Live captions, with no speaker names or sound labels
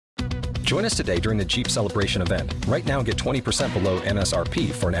Join us today during the Jeep Celebration event. Right now, get 20% below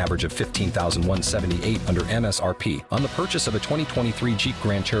MSRP for an average of $15,178 under MSRP on the purchase of a 2023 Jeep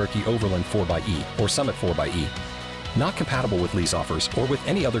Grand Cherokee Overland 4xE or Summit 4xE. Not compatible with lease offers or with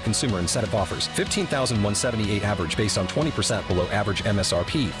any other consumer incentive offers. $15,178 average based on 20% below average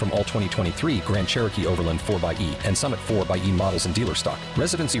MSRP from all 2023 Grand Cherokee Overland 4xE and Summit 4xE models in dealer stock.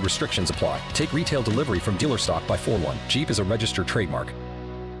 Residency restrictions apply. Take retail delivery from dealer stock by 4/1. Jeep is a registered trademark.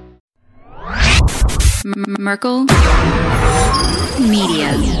 Merkel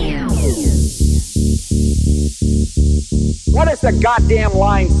Media. What does the goddamn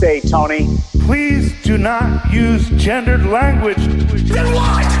line say, Tony? Please do not use gendered language. Then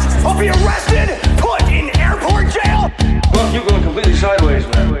what? I'll be arrested, put in airport jail? Well, you're going completely sideways,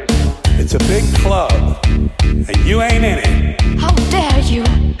 man. It's a big club, and you ain't in it. How dare you?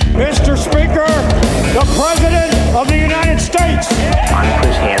 Mr. Speaker, the President of the United States. I'm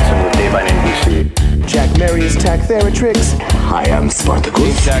Chris Hansen with Dave on NBC. Jack Marius Tac-Theratrix. Hi, I'm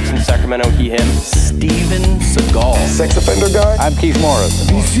Spartacus. Jackson, Sacramento, he, him. Steven Seagal. Sex offender guy. I'm Keith Morris.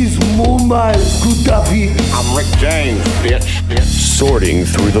 This is Muammar Gaddafi. I'm Rick James, bitch. Sorting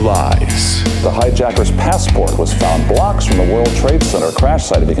through the lies. The hijacker's passport was found blocks from the World Trade Center crash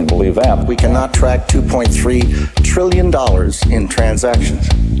site, if you can believe that. We cannot track $2.3 trillion in transactions.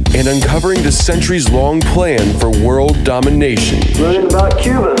 And uncovering the centuries-long plan for world domination. Learning about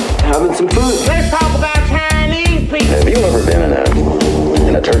Cuba, having some food. Let's talk about Chinese people. Have you ever been in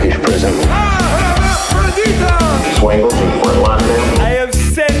a Turkish prison? Swangles and Fort Lauderdale. I have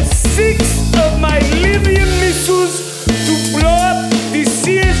sent 6 of my Libyan missiles to blow up the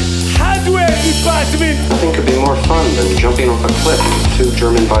Sears hardware department. Nothing could be more fun than jumping off a cliff with 2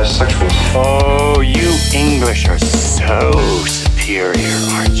 German bisexuals. Oh, you English are so superior,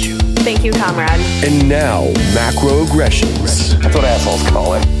 aren't you? Thank you, comrade. And now, macroaggressions. That's what assholes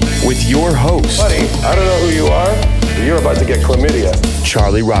call it. With your host, Buddy, I don't know who you are, but you're about to get chlamydia.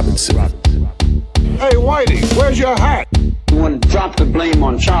 Charlie Robinson. Hey, Whitey, where's your hat? You want to drop the blame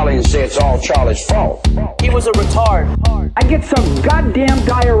on Charlie and say it's all Charlie's fault. He was a retard. I get some goddamn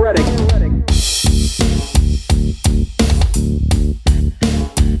diuretic.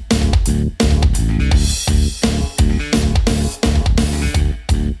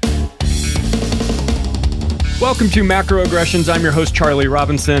 Welcome to Macroaggressions. I'm your host, Charlie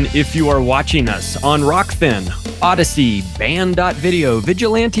Robinson. If you are watching us on Rockfin, Odyssey, Band.video,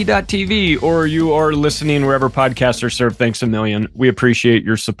 Vigilante.tv, or you are listening wherever podcasts are served, thanks a million. We appreciate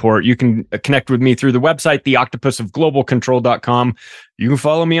your support. You can connect with me through the website, theoctopusofglobalcontrol.com. You can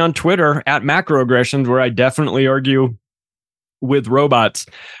follow me on Twitter at Macroaggressions, where I definitely argue with robots.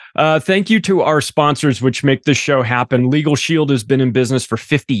 Thank you to our sponsors, which make this show happen. Legal Shield has been in business for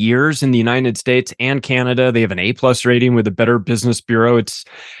 50 years in the United States and Canada. They have an A+ rating with a Better Business Bureau. It's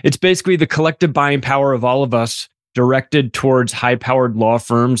basically the collective buying power of all of us directed towards high-powered law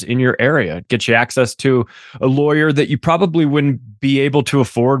firms in your area. It gets you access to a lawyer that you probably wouldn't be able to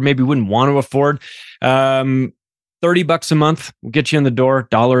afford, maybe wouldn't want to afford. $30 a month will get you in the door,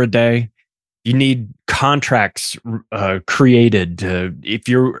 $1 a day. You need contracts created. If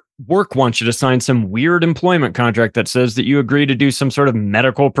your work wants you to sign some weird employment contract that says that you agree to do some sort of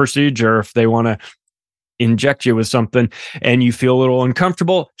medical procedure, if they want to inject you with something and you feel a little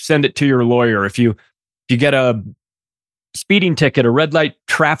uncomfortable, send it to your lawyer. If you get a speeding ticket, a red light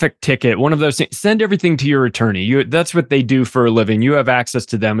traffic ticket, one of those things, send everything to your attorney. That's what they do for a living. You have access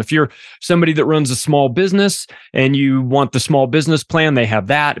to them. If you're somebody that runs a small business and you want the small business plan, they have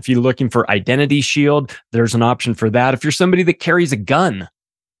that. If you're looking for Identity Shield, there's an option for that. If you're somebody that carries a gun,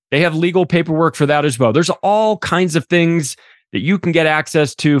 they have legal paperwork for that as well. There's all kinds of things that you can get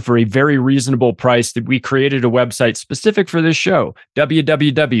access to for a very reasonable price. That we created a website specific for this show,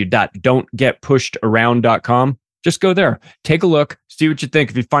 www.don'tgetpushedaround.com. Just go there, take a look, see what you think.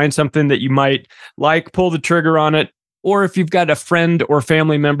 If you find something that you might like, pull the trigger on it. Or if you've got a friend or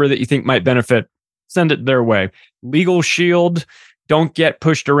family member that you think might benefit, send it their way. Legal Shield,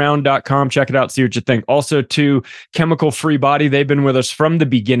 don'tgetpushedaround.com. Check it out, see what you think. Also to Chemical Free Body, they've been with us from the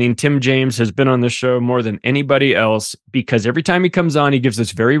beginning. Tim James has been on the show more than anybody else because every time he comes on, he gives us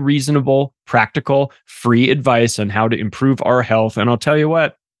very reasonable, practical, free advice on how to improve our health. And I'll tell you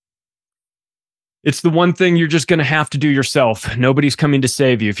what, it's the one thing you're just going to have to do yourself. Nobody's coming to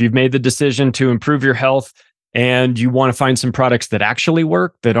save you. If you've made the decision to improve your health and you want to find some products that actually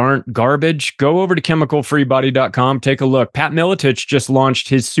work, that aren't garbage, go over to chemicalfreebody.com. Take a look. Pat Miletich just launched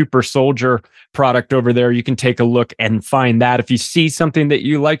his Super Soldier product over there. You can take a look and find that. If you see something that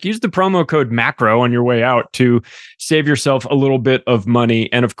you like, use the promo code MACRO on your way out to save yourself a little bit of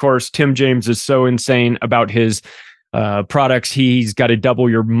money. And of course, Tim James is so insane about his products. He's got a double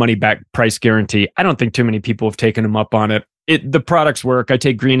your money back price guarantee. I don't think too many people have taken him up on it. The products work. I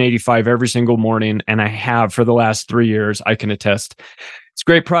take Green 85 every single morning, and I have for the last 3 years. I can attest. It's a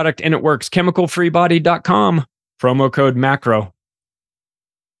great product, and it works. ChemicalFreeBody.com, promo code MACRO.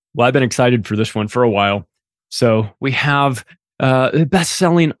 Well, I've been excited for this one for a while. So we have the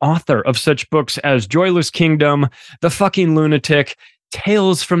best-selling author of such books as Joyless Kingdom, The Fucking Lunatic,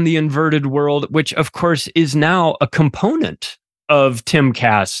 Tales from the Inverted World, which, of course, is now a component of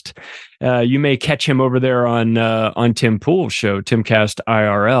Timcast. You may catch him over there on Tim Pool's show, Timcast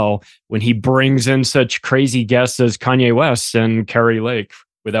IRL, when he brings in such crazy guests as Kanye West and Carrie Lake.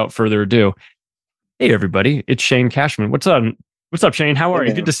 Without further ado, hey everybody, it's Shane Cashman. What's up? What's up, Shane? How are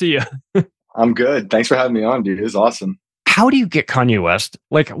you? Good to see you. I'm good. Thanks for having me on, dude. It's awesome. How do you get Kanye West?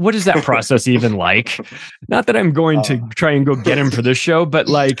 Like, what is that process even like? Not that I'm going to try and go get him for this show, but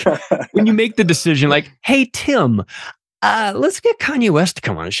like when you make the decision, like, hey, Tim, let's get Kanye West to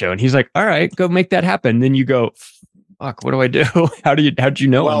come on the show. And he's like, all right, go make that happen. Then you go, fuck, what do I do? How'd you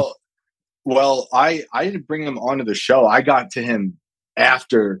know him? Well, I didn't bring him onto the show. I got to him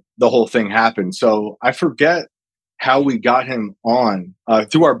after the whole thing happened. So I forget how we got him on.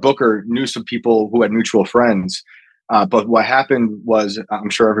 Through our booker, knew some people who had mutual friends. But what happened was, I'm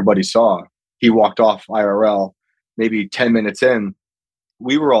sure everybody saw, he walked off IRL maybe 10 minutes in.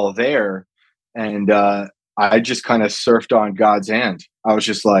 We were all there, and I just kind of surfed on God's hand. I was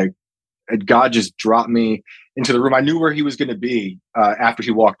just like, God just dropped me into the room. I knew where he was going to be after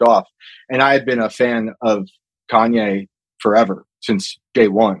he walked off. And I had been a fan of Kanye forever, since day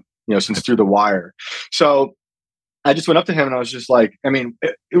one, since Through the Wire. So I just went up to him and I was just like, I mean,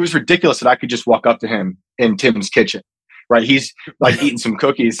 it was ridiculous that I could just walk up to him in Tim's kitchen, right? He's like eating some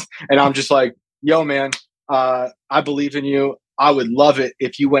cookies. And I'm just like, yo, man, I believe in you. I would love it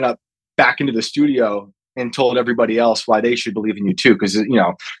if you went up back into the studio and told everybody else why they should believe in you too. Cause and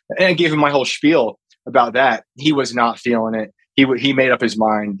I gave him my whole spiel about that. He was not feeling it. He made up his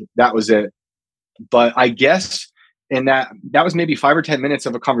mind. That was it. But I guess in that was maybe 5 or 10 minutes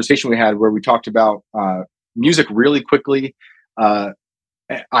of a conversation we had where we talked about, music really quickly. I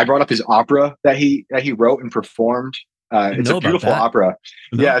brought up his opera that he wrote and performed. It's a beautiful opera.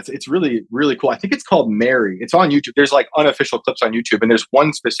 No. Yeah, it's really, really cool. I think it's called Mary. It's on YouTube. There's like unofficial clips on YouTube, and there's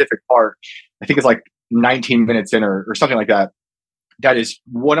one specific part, I think it's like 19 minutes in or something like that. That is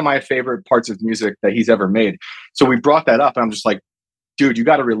one of my favorite parts of music that he's ever made. So we brought that up, and I'm just like, dude, you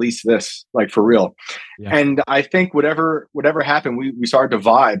got to release this, like, for real. Yeah. And I think whatever happened, we started to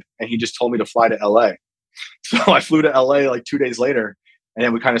vibe, and he just told me to fly to LA. So I flew to LA like 2 days later, and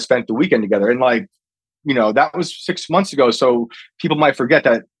then we kind of spent the weekend together. And like, that was 6 months ago. So people might forget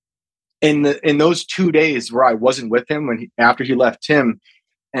that in those 2 days where I wasn't with him after he left Tim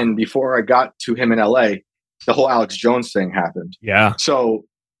and before I got to him in LA, the whole Alex Jones thing happened. Yeah. So,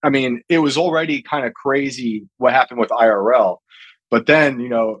 I mean, it was already kind of crazy what happened with IRL, but then,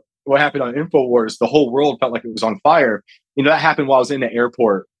 what happened on InfoWars, the whole world felt like it was on fire. That happened while I was in the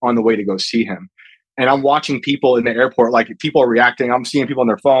airport on the way to go see him. And I'm watching people in the airport, like people are reacting. I'm seeing people on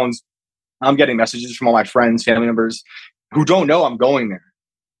their phones. I'm getting messages from all my friends, family members who don't know I'm going there.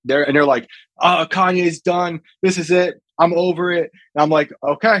 They're like, Kanye's done. This is it. I'm over it. And I'm like,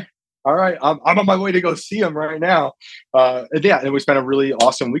 okay, all right. I'm on my way to go see him right now. And we spent a really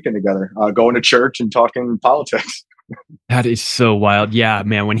awesome weekend together, going to church and talking politics. That is so wild. Yeah,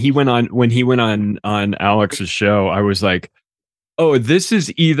 man. When he went on Alex's show, I was like, oh, this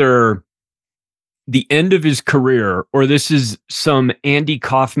is either the end of his career, or this is some Andy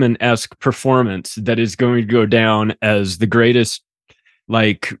Kaufman-esque performance that is going to go down as the greatest,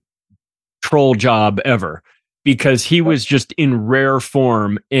 like, troll job ever, because he was just in rare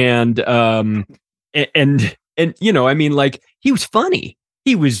form. And I mean, like, he was funny.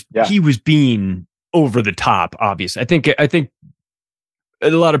 He was being over the top, obviously. I think a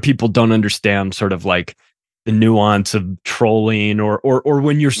lot of people don't understand sort of like the nuance of trolling or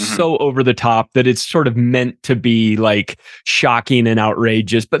when you're so over the top that it's sort of meant to be like shocking and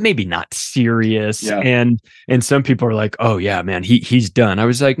outrageous, but maybe not serious. Yeah. And some people are like, oh yeah, man, he's done. I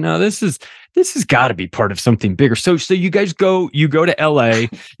was like, no, this has got to be part of something bigger. So you guys go to LA,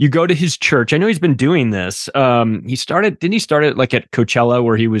 you go to his church. I know he's been doing this. Didn't he start it like at Coachella,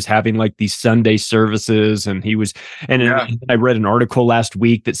 where he was having like these Sunday services, and I read an article last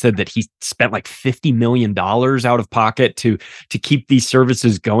week that said that he spent like $50 million out of pocket to keep these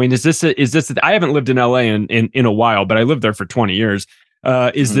services going. Is this I haven't lived in LA in a while, but I lived there for 20 years.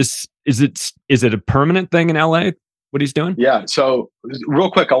 Is it a permanent thing in LA? What he's doing? Yeah. So real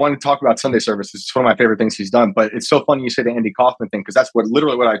quick, I want to talk about Sunday services. It's one of my favorite things he's done, but it's so funny you say the Andy Kaufman thing, because that's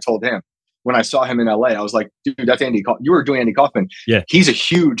literally what I told him. when I saw him in LA. I was like, dude, that's Andy. You were doing Andy Kaufman. Yeah. He's a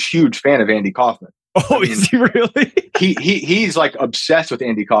huge fan of Andy Kaufman. Oh, I mean, is he really? he's like obsessed with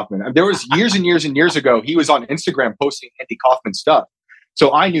Andy Kaufman. I mean, there was years and years and years ago, he was on Instagram posting Andy Kaufman stuff.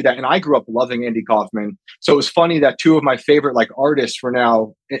 So I knew that, and I grew up loving Andy Kaufman. So it was funny that two of my favorite like artists were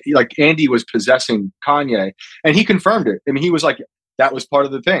now like Andy was possessing Kanye, and he confirmed it. I mean, he was like, that was part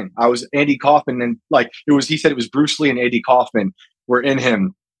of the thing. I was Andy Kaufman, and like it was. He said it was Bruce Lee and Andy Kaufman were in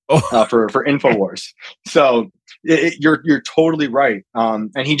him for Infowars. So you're totally right.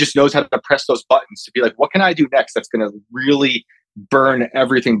 And he just knows how to press those buttons to be like, what can I do next that's going to really burn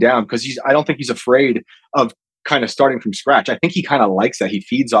everything down? Because I don't think he's afraid of kind of starting from scratch. I think he kind of likes that. He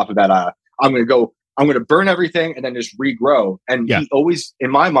feeds off of that. I'm going to burn everything and then just regrow. And he always,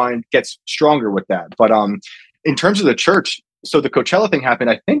 in my mind, gets stronger with that. But in terms of the church, so the Coachella thing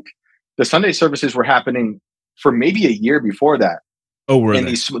happened. I think the Sunday services were happening for maybe a year before that. Oh, were and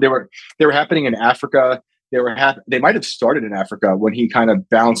they were happening in Africa. They might have started in Africa when he kind of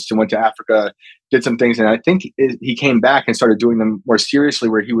bounced and went to Africa, did some things, and I think he came back and started doing them more seriously,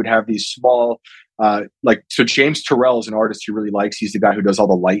 where he would have these small. So James Turrell is an artist he really likes. He's the guy who does all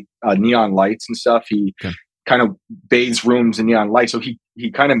the neon lights and stuff. He kind of bathes rooms in neon lights. So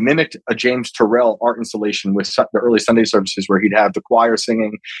he kind of mimicked a James Turrell art installation with the early Sunday services, where he'd have the choir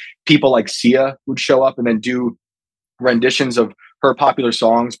singing. People like Sia would show up and then do renditions of her popular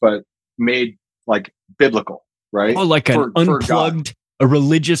songs, but made like biblical, right? Oh, like an unplugged, a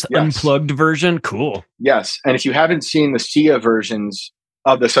religious unplugged version. Cool. Yes. And if you haven't seen the Sia versions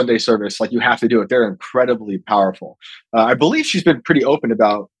of the Sunday service, like you have to do it. They're incredibly powerful. I believe she's been pretty open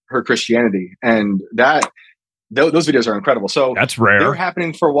about her Christianity, and those videos are incredible. So that's rare. They were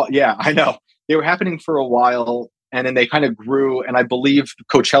happening for a while. Yeah, I know. They were happening for a while, and then they kind of grew. And I believe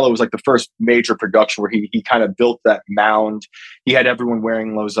Coachella was like the first major production where he kind of built that mound. He had everyone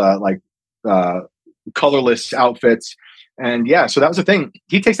wearing those colorless outfits. And yeah, so that was the thing.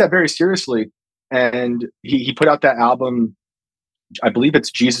 He takes that very seriously. And he put out that album, I believe it's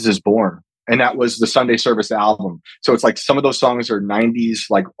Jesus is Born. And that was the Sunday service album. So it's like some of those songs are 90s,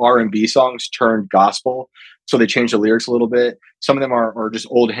 like R&B songs turned gospel. So they changed the lyrics a little bit. Some of them are just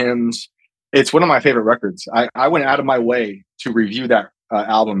old hymns. It's one of my favorite records. I went out of my way to review that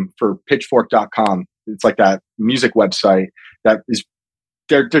album for pitchfork.com. It's like that music website that is,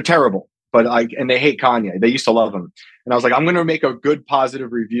 they're terrible, but and they hate Kanye. They used to love him. And I was like, I'm going to make a good,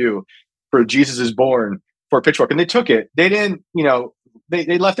 positive review for Jesus is Born for Pitchfork. And they took it. They didn't,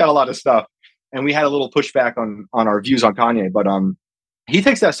 they left out a lot of stuff, and we had a little pushback on our views on Kanye, but he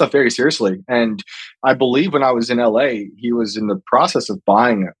takes that stuff very seriously. And I believe when I was in LA, he was in the process of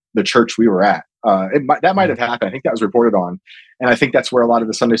buying the church we were at. That might have happened. I think that was reported on. And I think that's where a lot of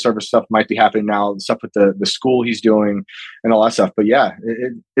the Sunday service stuff might be happening now, stuff with the school he's doing and all that stuff. But yeah,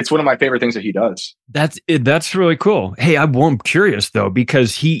 it's one of my favorite things that he does. That's really cool. Hey, I'm curious though,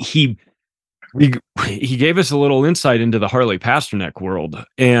 because he gave us a little insight into the Harley Pasternak world,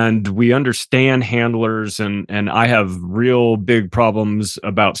 and we understand handlers, and I have real big problems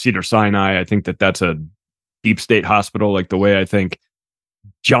about Cedars-Sinai. I think that's a deep state hospital, like the way I think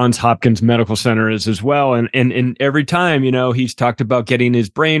Johns Hopkins Medical Center is as well. And every time, he's talked about getting his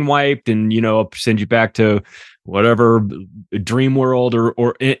brain wiped and, send you back to whatever dream world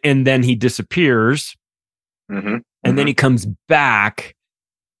or and then he disappears. Mm-hmm. And then he comes back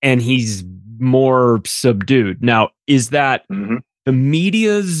and he's more subdued. Now, is that the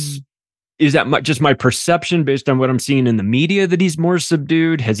media's, is that just my perception based on what I'm seeing in the media that he's more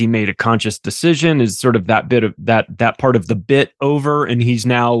subdued? Has he made a conscious decision? Is sort of that bit of that part of the bit over and he's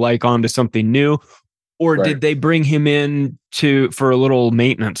now like on to something new? Or did they bring him in for a little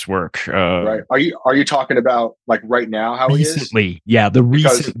maintenance work? Right. Are you talking about like right now how recently? He is? Yeah,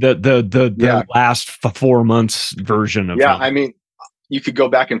 the last 4 months version of him. I mean, you could go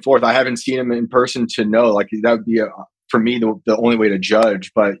back and forth. I haven't seen him in person to know. Like that would be for me the only way to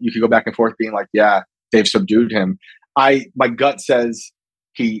judge. But you could go back and forth, being like, "Yeah, they've subdued him." My gut says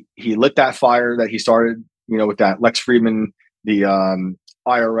he lit that fire that he started, with that Lex Friedman, the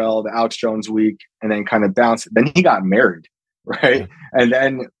IRL, the Alex Jones week, and then kind of bounced. Then he got married, right? Yeah.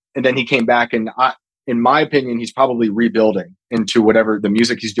 And then he came back, and in my opinion, he's probably rebuilding into whatever the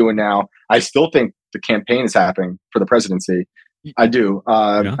music he's doing now. I still think the campaign is happening for the presidency. I do.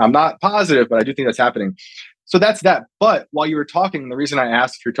 I'm not positive, but I do think that's happening. So that's that. But while you were talking, the reason I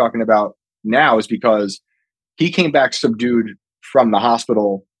asked if you're talking about now is because he came back subdued from the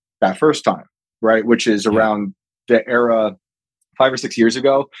hospital that first time, right? Which is around the era 5 or 6 years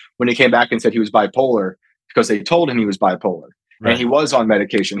ago when he came back and said he was bipolar because they told him he was bipolar. Right. And he was on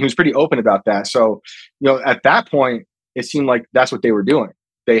medication. He was pretty open about that. So, at that point, it seemed like that's what they were doing.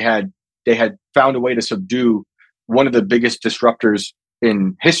 They had they had found a way to subdue one of the biggest disruptors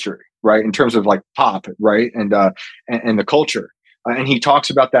in history, right? In terms of like pop, right? And the culture. And he talks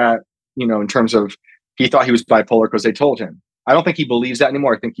about that, in terms of he thought he was bipolar because they told him. I don't think he believes that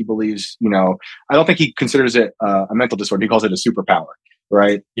anymore. I think he believes, I don't think he considers it a mental disorder. He calls it a superpower,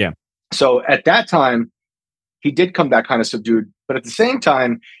 right? Yeah. So at that time, he did come back kind of subdued. But at the same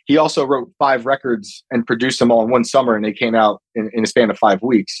time, he also wrote 5 records and produced them all in one summer, and they came out in a span of 5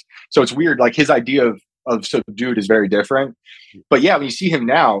 weeks. So it's weird. Like his idea of subdued is very different. But yeah, when you see him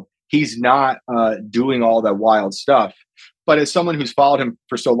now, he's not doing all that wild stuff. But as someone who's followed him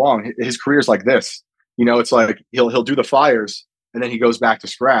for so long, his career's like this. It's like he'll do the fires and then he goes back to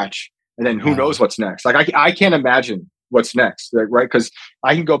scratch, and then who knows what's next. Like I can't imagine what's next, right? Because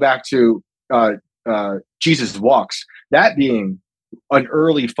I can go back to Jesus Walks, that being an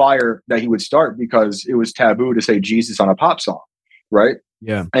early fire that he would start because it was taboo to say Jesus on a pop song, right?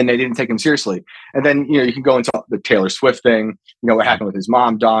 Yeah. And they didn't take him seriously. And then, you can go into the Taylor Swift thing, what happened with his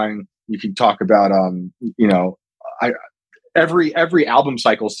mom dying. You can talk about, every album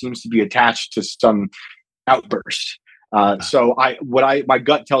cycle seems to be attached to some outburst. So my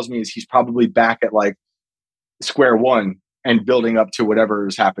gut tells me is he's probably back at like square one and building up to whatever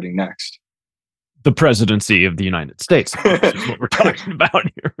is happening next. The presidency of the United States is what we're talking about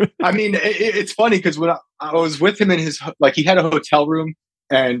here. I mean, it's funny because when I was with him in his, like he had a hotel room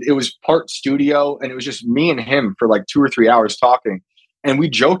and it was part studio and it was just me and him for like 2 or 3 hours talking. And we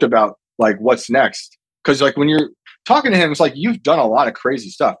joked about like, what's next? Because like when you're talking to him, it's like, you've done a lot of crazy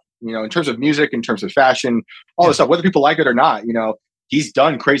stuff, in terms of music, in terms of fashion, all this stuff, whether people like it or not, he's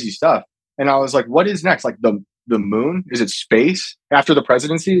done crazy stuff. And I was like, what is next? Like the moon? Is it space after the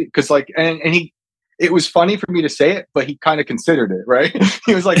presidency? Because like, and it was funny for me to say it, but he kind of considered it, right?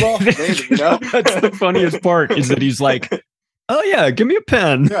 He was like, well, maybe, That's the funniest part is that he's like, oh yeah, give me a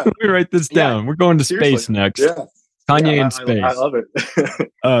pen. Yeah. Let me write this down. We're going to space next. Yeah. Kanye in space. I love it.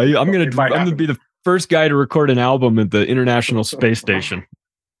 I'm gonna be the first guy to record an album at the International Space Station.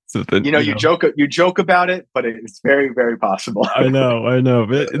 So that, you joke about it, but it's very, very possible. I know.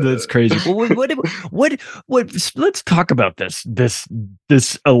 That's crazy. What? Let's talk about this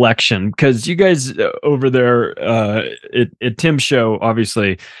election, because you guys over there at Tim's show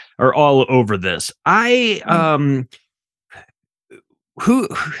obviously are all over this.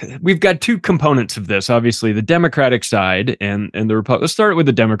 We've got 2 components of this, obviously the Democratic side and the Republican. Let's start with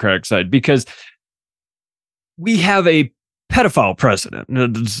the Democratic side, because we have a pedophile president,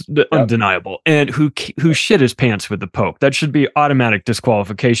 it's undeniable, and who shit his pants with the Pope. That should be automatic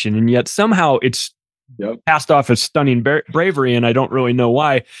disqualification, and yet somehow it's passed off as stunning bravery, and I don't really know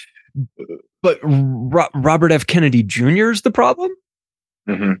why. But Robert F. Kennedy Jr. is the problem.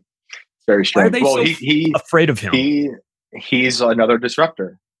 Mm-hmm. Very strange. Why are they so afraid of him? He's another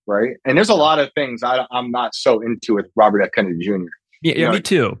disruptor, right? And there's a lot of things I'm not so into with Robert F. Kennedy Jr. Yeah, me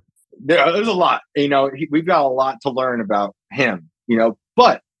too. There's a lot, we've got a lot to learn about him,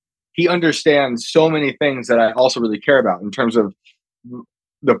 but he understands so many things that I also really care about in terms of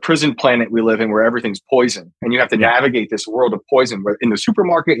the prison planet we live in, where everything's poison and you have to navigate this world of poison in the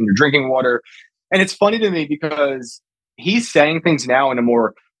supermarket and you're drinking water. And it's funny to me because he's saying things now in a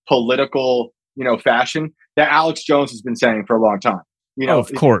more political, fashion that Alex Jones has been saying for a long time.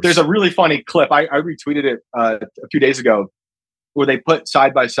 Of course. There's a really funny clip. I retweeted it a few days ago, where they put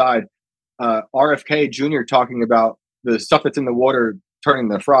side by side RFK Jr. talking about the stuff that's in the water turning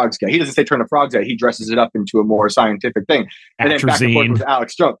the frogs gay. He doesn't say turn the frogs gay. He dresses it up into a more scientific thing. And then back and forth with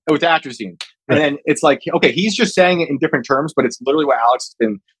Alex Jones, with atrazine. And then it's like, okay, he's just saying it in different terms, but it's literally what Alex has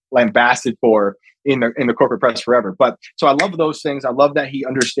been lambasted for in the corporate press forever. But so I love those things. I love that he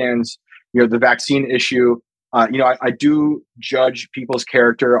understands, the vaccine issue. I do judge people's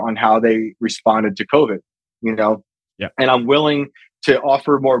character on how they responded to COVID, Yeah. And I'm willing to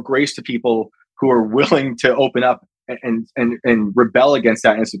offer more grace to people who are willing to open up and rebel against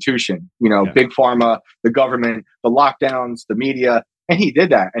that institution. Big pharma, the government, the lockdowns, the media, and he did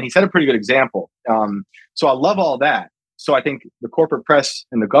that, and he set a pretty good example. So I love all that. So I think the corporate press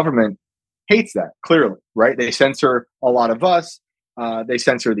and the government hates that, clearly, right? They censor a lot of us. They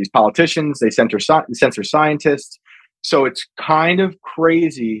censor these politicians. They censor scientists. So it's kind of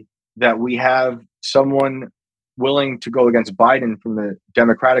crazy that we have someone willing to go against Biden from the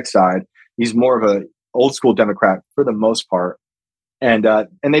Democratic side. He's more of a old school Democrat for the most part. And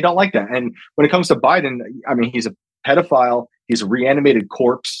they don't like that. And when it comes to Biden, I mean, he's a pedophile. He's a reanimated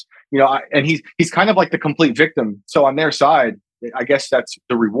corpse, and he's kind of like the complete victim. So on their side, I guess that's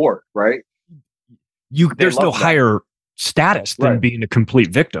the reward, right? There's no higher status than being a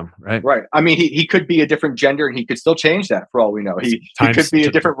complete victim, right? Right. I mean, he could be a different gender and he could still change that for all we know. He could be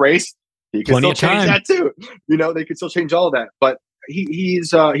a different race He can still change that too. They could still change all of that. But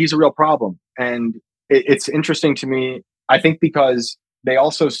he's a real problem. And it's interesting to me, I think, because they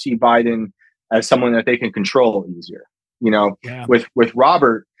also see Biden as someone that they can control easier. With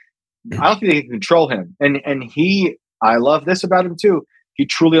Robert, I don't think they can control him. And I love this about him too. He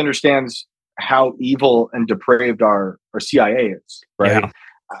truly understands how evil and depraved our CIA is, right? Yeah.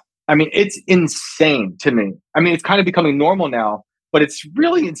 I mean, it's insane to me. I mean, it's kind of becoming normal now, but it's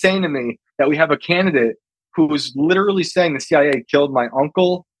really insane to me that we have a candidate who was literally saying the CIA killed my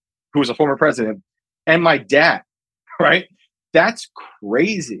uncle, who was a former president, and my dad, right? That's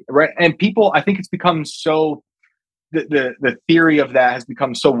crazy, right? And people, I think it's become so, the theory of that has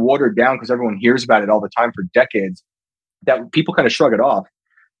become so watered down because everyone hears about it all the time for decades that people kind of shrug it off.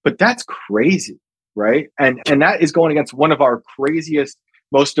 But that's crazy, right? And that is going against one of our craziest,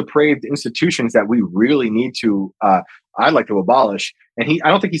 most depraved institutions that we really need to, I'd like to abolish. And I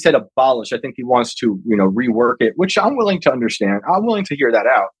don't think he said abolish. I think he wants to, rework it, which I'm willing to understand. I'm willing to hear that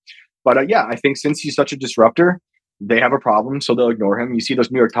out. But yeah, I think since he's such a disruptor, they have a problem, so they'll ignore him. You see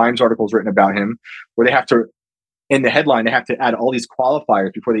those New York Times articles written about him where they have to, in the headline, they have to add all these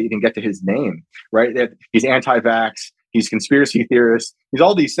qualifiers before they even get to his name, right? That he's anti-vax, he's conspiracy theorist, he's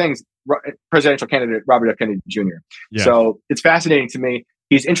all these things. Presidential candidate Robert F. Kennedy Jr. Yeah. So it's fascinating to me.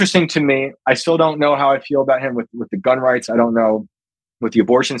 He's interesting to me. I still don't know how I feel about him with the gun rights. I don't know with the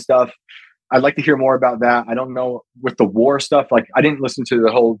abortion stuff. I'd like to hear more about that. I don't know with the war stuff. Like, I didn't listen to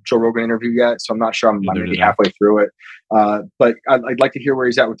the whole Joe Rogan interview yet, so I'm not sure. I'm maybe halfway through it. But I'd like to hear where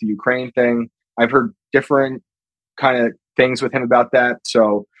he's at with the Ukraine thing. I've heard different kind of things with him about that.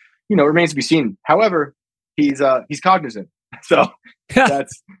 So, it remains to be seen. However, he's cognizant. So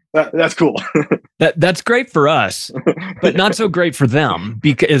that's cool. That's great for us, but not so great for them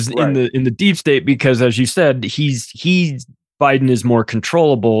because right. in the deep state, because as you said, Biden is more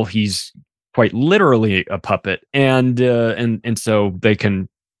controllable. He's quite literally a puppet, and so they can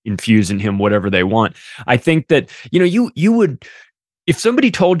infuse in him whatever they want. I think that you would, if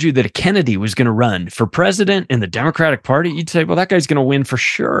somebody told you that a Kennedy was going to run for president in the Democratic Party, you'd say, well, that guy's going to win for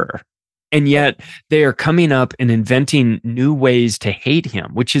sure. And yet they are coming up and inventing new ways to hate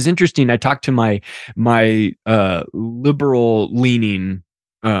him, which is interesting. I talked to my liberal leaning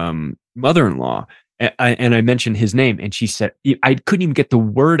mother-in-law, and I mentioned his name, and she said, I couldn't even get the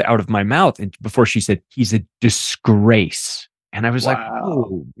word out of my mouth before she said, he's a disgrace. And I was like,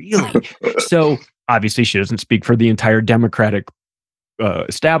 oh, really? So obviously she doesn't speak for the entire Democratic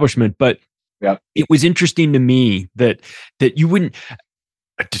establishment, but it was interesting to me that you wouldn't,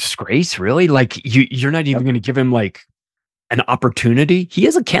 a disgrace, really? Like you're not even going to give him like an opportunity. He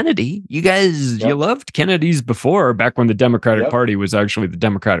is a Kennedy. You guys, you loved Kennedys before, back when the Democratic Party was actually the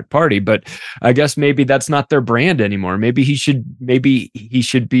Democratic Party. But I guess maybe that's not their brand anymore. Maybe he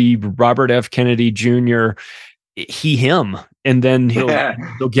should be Robert F. Kennedy Jr. Him, and then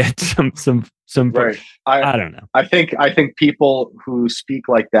he'll get some. Right. I don't know. I think people who speak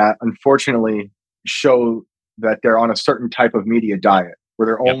like that, unfortunately, show that they're on a certain type of media diet where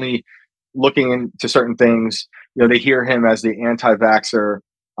they're only looking into certain things. They hear him as the anti-vaxxer.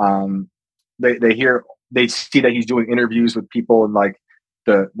 They see that he's doing interviews with people in like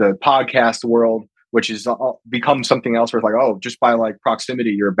the podcast world, which is become something else where it's like, oh, just by like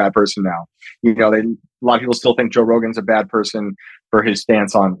proximity, you're a bad person now. A lot of people still think Joe Rogan's a bad person for his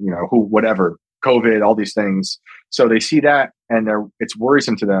stance on, whatever, COVID, all these things. So they see that and it's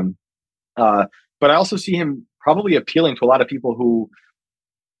worrisome to them. But I also see him probably appealing to a lot of people who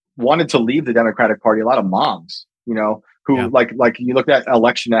wanted to leave the Democratic Party, a lot of moms, who like you looked at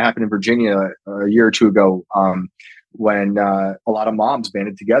election that happened in Virginia a year or two ago, when a lot of moms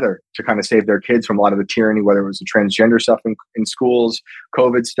banded together to kind of save their kids from a lot of the tyranny, whether it was the transgender stuff in schools,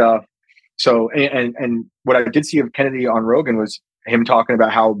 COVID stuff. So, and what I did see of Kennedy on Rogan was him talking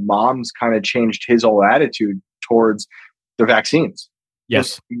about how moms kind of changed his whole attitude towards the vaccines.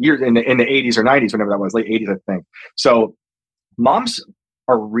 Yes. Years in the 80s or 90s, whenever that was, late 80s, I think. So moms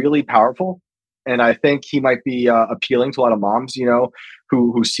are really powerful. And I think he might be appealing to a lot of moms,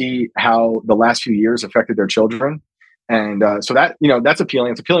 who see how the last few years affected their children. And so that, that's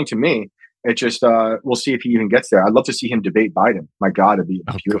appealing. It's appealing to me. It just, we'll see if he even gets there. I'd love to see him debate Biden. My God, it'd be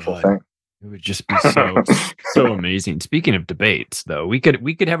a beautiful thing. It would just be so amazing. Speaking of debates, though, we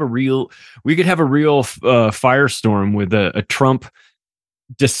could have a real firestorm with a Trump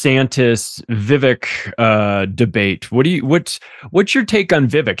DeSantis Vivek debate. What's your take on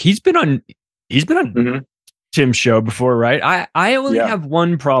Vivek? He's been on Tim's show before, right? I only have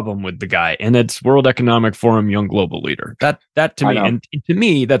one problem with the guy, and it's World Economic Forum Young Global Leader. That to me, and to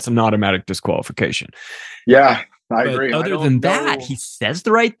me, that's an automatic disqualification. Yeah. I But agree. other than that, he says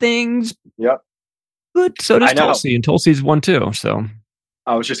the right things. Yep. But so does Tulsi, and Tulsi's one too. So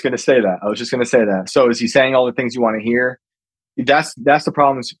I was just going to say that. So is he saying all the things you want to hear? That's the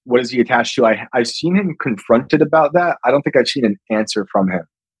problem. Is what is he attached to? I've seen him confronted about that. I don't think I've seen an answer from him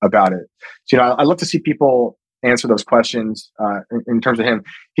about it. So, I love to see people answer those questions in terms of him.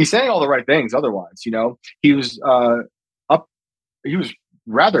 He's saying all the right things. Otherwise, he was he was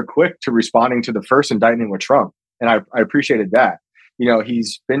rather quick to responding to the first indictment with Trump, and I appreciated that.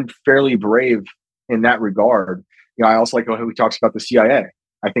 He's been fairly brave in that regard. I also like how he talks about the CIA.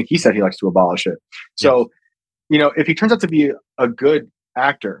 I think he said he likes to abolish it. So, if he turns out to be a good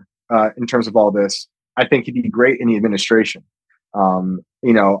actor in terms of all this, I think he'd be great in the administration.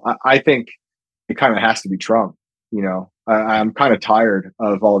 I think it kind of has to be Trump. I'm kind of tired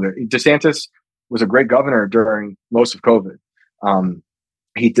of all of it. DeSantis was a great governor during most of COVID.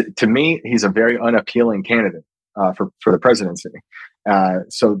 To me, he's a very unappealing candidate for the presidency.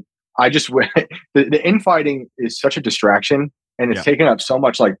 So I just the infighting is such a distraction, and it's taken up so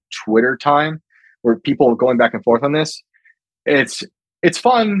much like Twitter time, where people are going back and forth on this. It's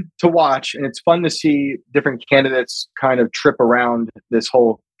fun to watch, and it's fun to see different candidates kind of trip around this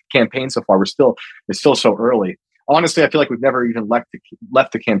whole campaign so far. It's still so early. Honestly, I feel like we've never even left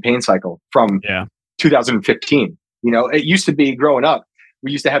the campaign cycle from 2015. It used to be growing up.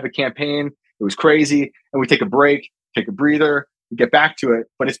 We used to have a campaign. It was crazy, and we take a break, take a breather, and get back to it.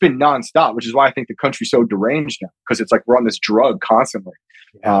 But it's been nonstop, which is why I think the country's so deranged now, because it's like we're on this drug constantly.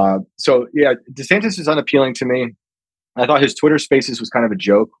 DeSantis is unappealing to me. I thought his Twitter Spaces was kind of a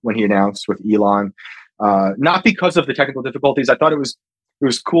joke when he announced with Elon, not because of the technical difficulties. I thought it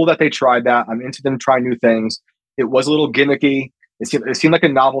was cool that they tried that. I'm into them trying new things. It was a little gimmicky. It seemed like a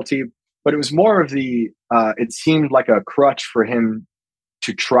novelty, but it was more of it seemed like a crutch for him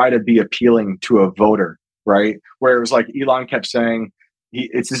to try to be appealing to a voter, right? Where it was like Elon kept saying,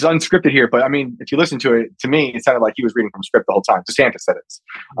 it's unscripted here, but I mean, if you listen to it, to me, it sounded like he was reading from script the whole time. DeSantis said it.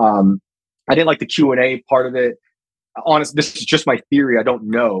 I didn't like the Q&A part of it. Honestly, this is just my theory. I don't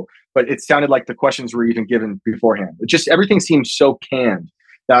know, but it sounded like the questions were even given beforehand. Everything seemed so canned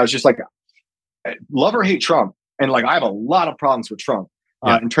that I was just like, love or hate Trump. And like, I have a lot of problems with Trump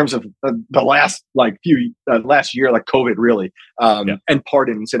in terms of the last last year, like COVID really, and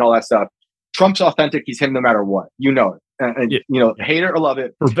pardons and all that stuff. Trump's authentic. He's him no matter what, and hate it or love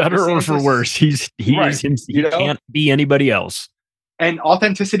it. For better or for worse, he can't be anybody else. And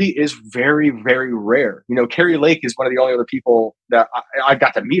authenticity is very, very rare. Carrie Lake is one of the only other people that I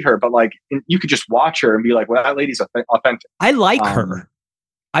got to meet her, but like you could just watch her and be like, well, that lady's authentic. I like her.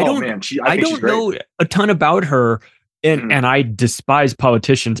 I don't know a ton about her, and I despise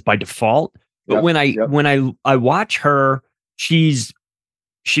politicians by default. But when I watch her, she's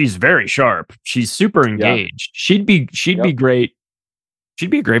very sharp. She's super engaged. She'd be great.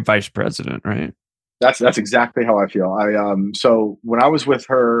 She'd be a great vice president, right? That's exactly how I feel. So when I was with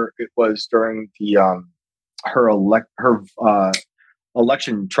her, it was during the her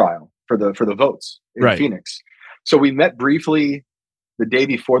election trial for the votes in Phoenix. So we met briefly the day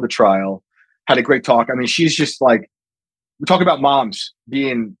before the trial, had a great talk. I mean, she's just like, we talk about moms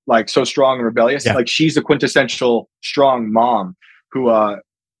being like so strong and rebellious. Like she's the quintessential strong mom who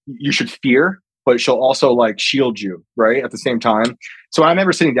you should fear, but she'll also like shield you, right? At the same time. So I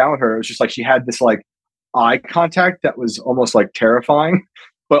remember sitting down with her. It was just like she had this like eye contact that was almost like terrifying,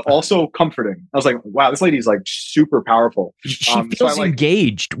 but also comforting. I was like, wow, this lady's like super powerful. She feels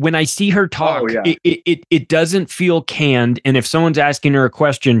engaged. When I see her talk, it doesn't feel canned. And if someone's asking her a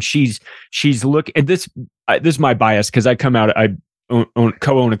question, she's looking at this. This is my bias because I come out, I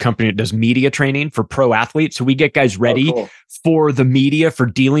co-own a company that does media training for pro athletes. So we get guys ready for the media, for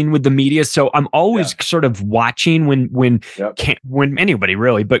dealing with the media. So I'm always sort of watching when anybody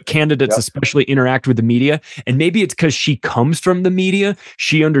really, but candidates especially interact with the media. And maybe it's because she comes from the media.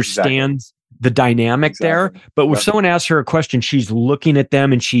 She understands the dynamic there. But when someone asks her a question, she's looking at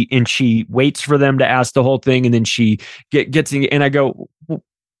them and she waits for them to ask the whole thing. And then she gets in, and I go, well,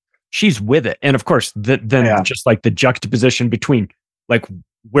 she's with it. And of course, then just like the juxtaposition between like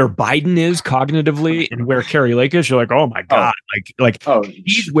where Biden is cognitively and where Carrie Lake is, you're like, oh my God,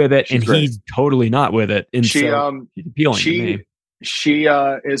 he's with it and he's totally not with it. And she's appealing to me. She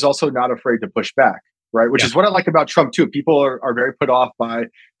is also not afraid to push back, right? Which is what I like about Trump too. People are very put off by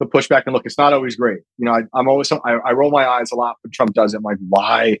the pushback, and look, it's not always great. I'm always, I roll my eyes a lot when Trump does it. I'm like,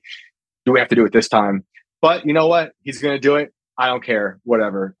 why do we have to do it this time? But you know what? He's going to do it. I don't care,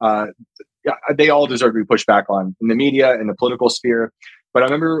 whatever. They all deserve to be pushed back on in the media and the political sphere. But I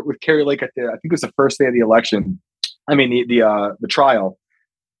remember with Carrie Lake I think it was the first day of the election. I mean, the trial.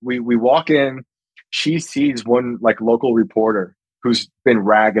 We walk in, she sees one like local reporter who's been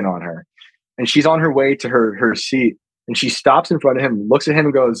ragging on her, and she's on her way to her seat, and she stops in front of him, looks at him,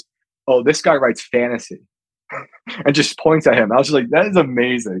 and goes, "Oh, this guy writes fantasy," and just points at him. I was just like, "That is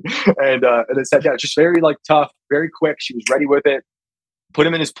amazing," and it said, "Yeah, just very like tough, very quick." She was ready with it, put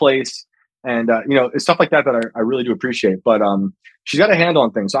him in his place, and it's stuff like that I really do appreciate. But she's got a handle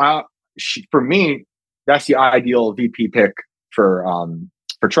on things. So for me, that's the ideal VP pick for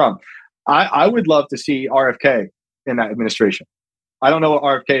Trump. I would love to see RFK in that administration. I don't know what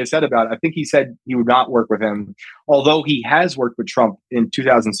RFK has said about it. I think he said he would not work with him, although he has worked with Trump in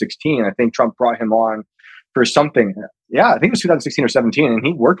 2016. I think Trump brought him on for something. Yeah, I think it was 2016 or 17, and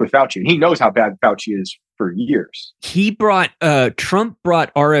he worked with Fauci. And he knows how bad Fauci is for years. Trump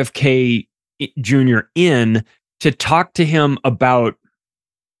brought RFK Jr. in to talk to him about,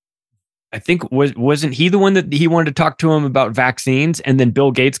 I think wasn't he the one that he wanted to talk to him about vaccines, and then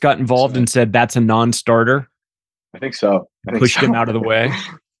Bill Gates got involved and said that's a non-starter. I think so. Pushed him out of the way,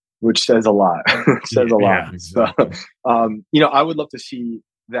 which says a lot. It says a lot. Yeah, exactly. So, I would love to see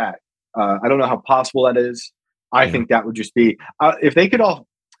that. I don't know how possible that is. I think that would just be if they could all.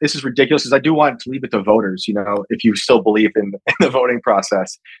 This is ridiculous because I do want to leave it to voters. If you still believe in the voting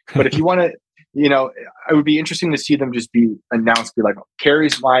process, but if you want to. It would be interesting to see them just be announced, be like,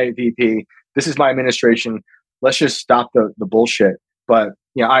 Kerry's my VP. This is my administration. Let's just stop the bullshit. But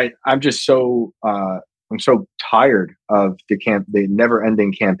I'm just so I'm so tired of the never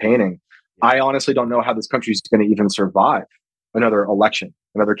ending campaigning. I honestly don't know how this country is going to even survive another election,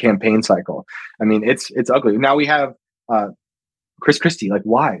 another campaign cycle. I mean, it's ugly. Now we have Chris Christie. Like,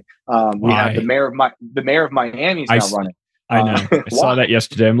 why? We have the mayor of Miami is now running. I know. I saw that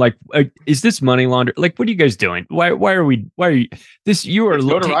yesterday. I'm like, is this money laundering? Like, what are you guys doing? Why are you this? You are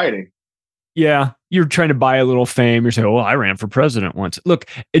notoriety. Yeah. You're trying to buy a little fame. You're saying, oh, I ran for president once. Look,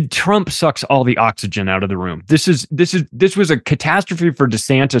 Trump sucks all the oxygen out of the room. This was a catastrophe for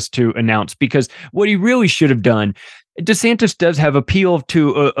DeSantis to announce, because what he really should have done, DeSantis does have appeal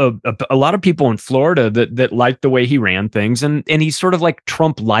to a lot of people in Florida that like the way he ran things. And he's sort of like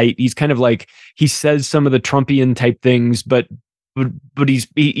Trump light. He's kind of like, he says some of the Trumpian type things, but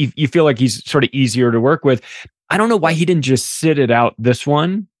you feel like he's sort of easier to work with. I don't know why he didn't just sit it out this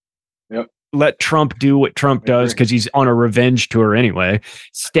one. Yep. Let Trump do what Trump does, because he's on a revenge tour anyway.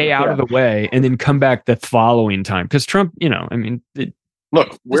 Stay out of the way and then come back the following time. Because Trump,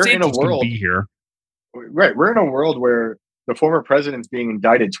 look, we're in a world here. Right. We're in a world where the former president's being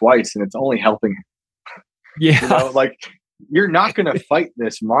indicted twice, and it's only helping him. Yeah. You're not going to fight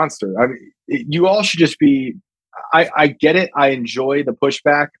this monster. I mean, you all should just be, I get it. I enjoy the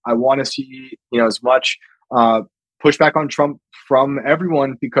pushback. I want to see, as much pushback on Trump from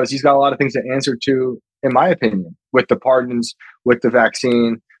everyone, because he's got a lot of things to answer to, in my opinion, with the pardons, with the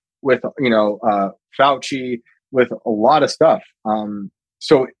vaccine, with, Fauci, with a lot of stuff.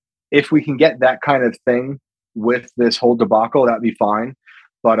 So if we can get that kind of thing with this whole debacle, that'd be fine.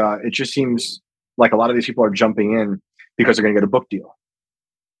 But it just seems like a lot of these people are jumping in because they're going to get a book deal.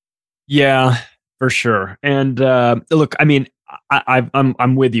 Yeah, for sure. And look, I mean,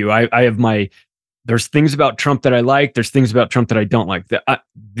 I'm with you. I have there's things about Trump that I like. There's things about Trump that I don't like.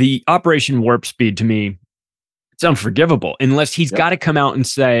 The Operation Warp Speed, to me, it's unforgivable unless he's got to come out and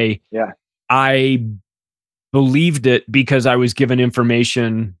say, I believed it because I was given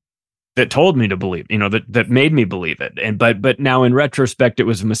information that told me to believe, that made me believe it. But now in retrospect, it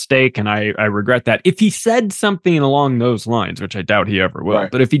was a mistake, and I regret that. If he said something along those lines, which I doubt he ever will,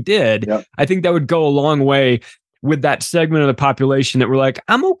 right. But if he did, I think that would go a long way with that segment of the population that were like,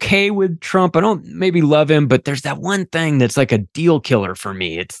 I'm okay with Trump. I don't maybe love him, but there's that one thing that's like a deal killer for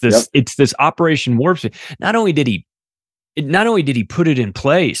me. It's this Operation Warp Speed. Not only did he put it in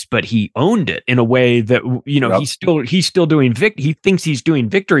place, but he owned it in a way that, he's still doing he thinks he's doing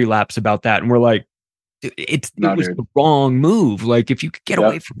victory laps about that. And we're like, it was the wrong move. Like, if you could get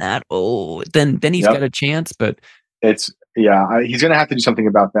away from that, then he's got a chance. But he's going to have to do something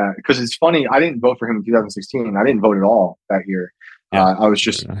about that, because it's funny. I didn't vote for him in 2016. I didn't vote at all that year. I was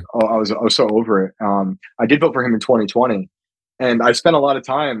just, I was so over it. I did vote for him in 2020, and I spent a lot of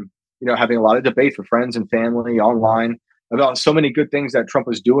time, having a lot of debates with friends and family online about so many good things that Trump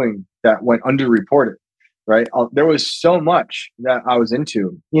was doing that went underreported, right? There was so much that I was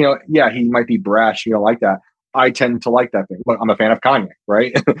into. He might be brash, like that. I tend to like that thing. Look, I'm a fan of Kanye,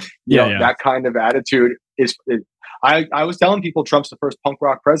 right? That kind of attitude is. I was telling people Trump's the first punk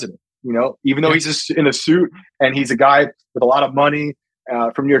rock president. Even though he's in a suit and he's a guy with a lot of money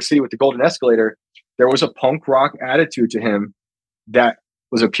from New York City with the golden escalator, there was a punk rock attitude to him that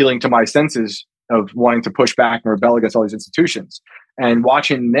was appealing to my senses of wanting to push back and rebel against all these institutions. And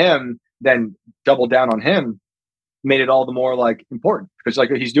watching them then double down on him made it all the more like important because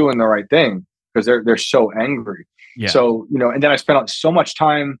like he's doing the right thing because they're so angry. Yeah. So, and then I spent so much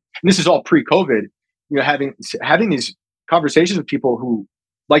time, and this is all pre-COVID, having these conversations with people who,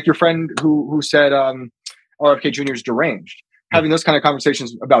 like your friend who said RFK Jr. is deranged, having those kind of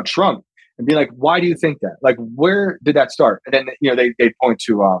conversations about Trump and being like, why do you think that? Like, where did that start? And then, they point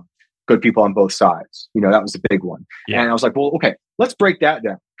to good people on both sides. That was the big one. Yeah. And I was like, well, okay, let's break that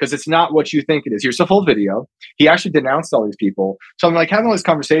down because it's not what you think it is. Here's the full video. He actually denounced all these people. So I'm like having all these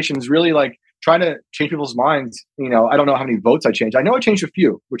conversations, really like trying to change people's minds. I don't know how many votes I changed. I know I changed a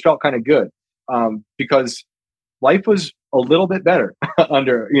few, which felt kind of good because life was a little bit better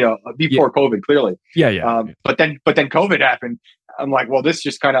under, before COVID, clearly. Yeah. But then COVID happened. I'm like, well, this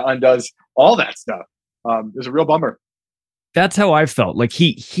just kind of undoes all that stuff. It was a real bummer. That's how I felt. Like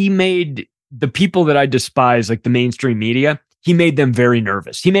he made the people that I despise, like the mainstream media, he made them very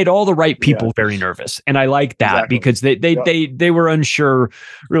nervous. He made all the right people very nervous. And I like that because they were unsure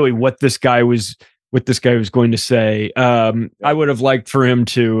really what this guy was going to say. I would have liked for him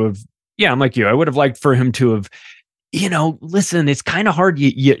to have, I'm like you. I would have liked for him to have, listen, it's kind of hard.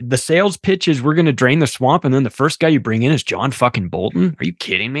 The sales pitch is we're going to drain the swamp. And then the first guy you bring in is John fucking Bolton. Are you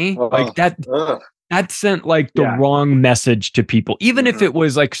kidding me? Like that. That sent like the wrong message to people, even if it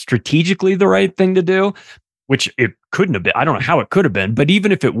was like strategically the right thing to do, which it couldn't have been. I don't know how it could have been, but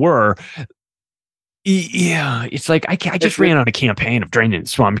even if it were, it's like I just ran on a campaign of draining the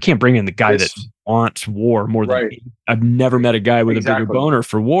swamp. I can't bring in the guy that wants war more than me. I've never met a guy with a bigger boner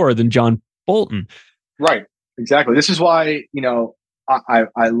for war than John Bolton. Right. Exactly. This is why,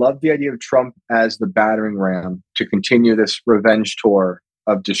 I love the idea of Trump as the battering ram to continue this revenge tour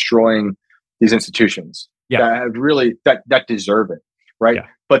of destroying these institutions that have really that deserve it, right? Yeah.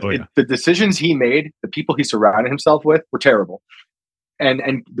 But the decisions he made, the people he surrounded himself with, were terrible,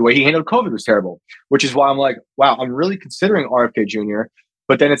 and the way he handled COVID was terrible. Which is why I'm like, wow, I'm really considering RFK Jr.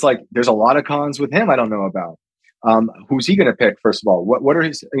 But then it's like there's a lot of cons with him I don't know about. Who's he going to pick? First of all, what are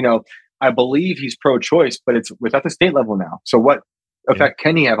his? I believe he's pro-choice, but it's at the state level now. So what effect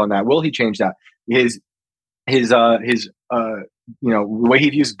can he have on that? Will he change that? His the way he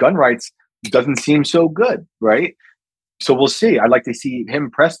views gun rights doesn't seem so good, right? So we'll see. I'd like to see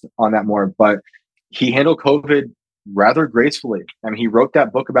him pressed on that more, but he handled COVID rather gracefully. I mean, he wrote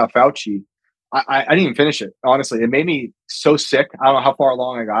that book about Fauci. I didn't even finish it. Honestly, it made me so sick. I don't know how far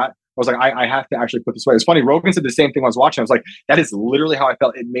along I got. I was like, I have to actually put this away. It's funny. Rogan said the same thing when I was watching. I was like, that is literally how I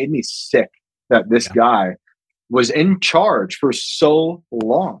felt. It made me sick that this guy was in charge for so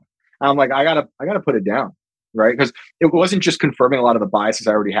long. And I'm like, I gotta put it down. Right? Because it wasn't just confirming a lot of the biases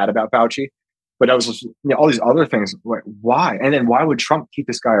I already had about Fauci, but I was just, all these other things. Like, why? And then why would Trump keep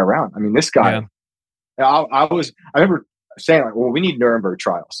this guy around? I mean, this guy, I remember saying like, well, we need Nuremberg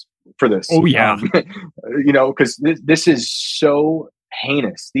trials for this. Oh yeah. Because this is so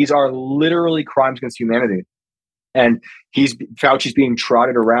heinous. These are literally crimes against humanity. And Fauci's being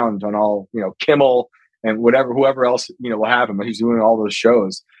trotted around on all, Kimmel and whoever else, will have him. He's doing all those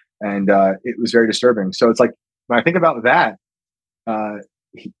shows. And it was very disturbing. So it's like, when I think about that,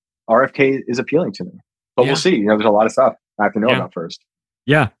 RFK is appealing to me. But we'll see. There's a lot of stuff I have to know about first.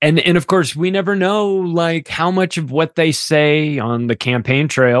 Yeah. And of course, we never know like how much of what they say on the campaign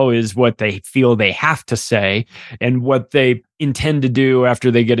trail is what they feel they have to say, and what they intend to do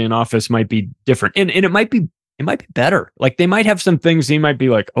after they get in office might be different. And it might be better. Like they might have some things he might be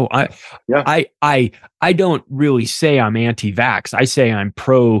like, oh, I don't really say I'm anti-vax. I say I'm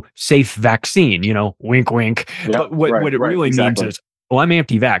pro-safe vaccine, wink, wink. Yeah, but what it really means is, well, I'm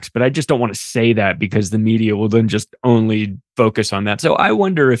anti-vax, but I just don't want to say that because the media will then just only focus on that. So I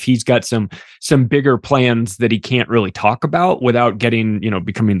wonder if he's got some bigger plans that he can't really talk about without getting,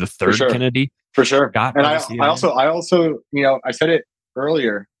 becoming the third Kennedy. For sure. And I also, I said it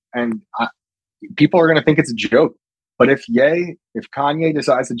earlier, and people are going to think it's a joke, but if Kanye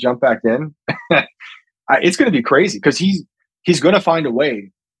decides to jump back in, it's going to be crazy because he's going to find a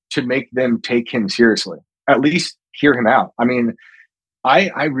way to make them take him seriously, at least hear him out. I mean,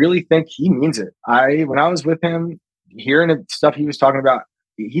 I really think he means it. When I was with him, hearing the stuff he was talking about,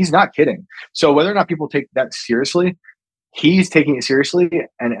 he's not kidding. So whether or not people take that seriously, he's taking it seriously.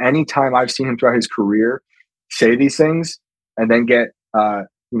 And anytime I've seen him throughout his career say these things and then get,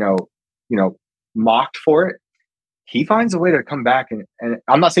 mocked for it, he finds a way to come back. And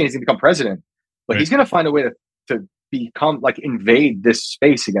I'm not saying he's going to become president, but he's going to find a way to become like invade this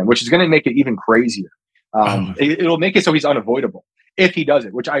space again, which is going to make it even crazier. It'll make it so he's unavoidable. if he does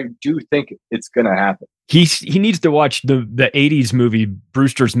it, which I do think it's going to happen. He needs to watch the 80s movie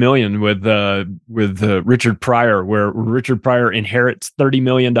Brewster's Million with Richard Pryor, where Richard Pryor inherits $30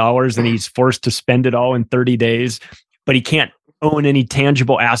 million and he's forced to spend it all in 30 days, but he can't own any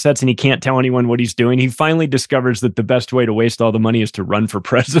tangible assets and he can't tell anyone what he's doing. He finally discovers that the best way to waste all the money is to run for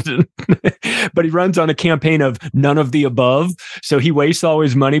president. But he runs on a campaign of none of the above. So he wastes all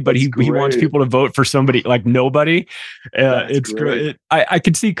his money, but he wants people to vote for somebody like nobody. It's great. I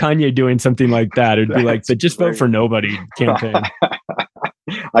could see Kanye doing something like that. It'd be like the just vote for nobody campaign.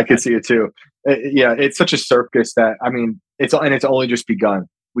 I could see it too. Yeah, it's such a circus that, I mean, it's only just begun.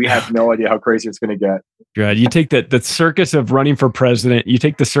 We have no idea how crazy it's going to get. Good. You take the circus of running for president. You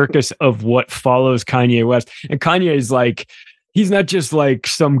take the circus of what follows Kanye West. And Kanye is like, he's not just like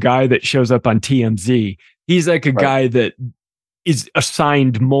some guy that shows up on TMZ. He's like a guy that is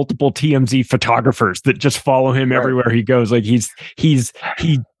assigned multiple TMZ photographers that just follow him everywhere he goes. Like he's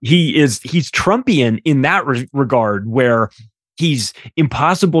Trumpian in that regard, where he's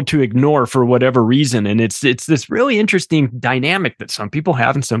impossible to ignore for whatever reason. And it's this really interesting dynamic that some people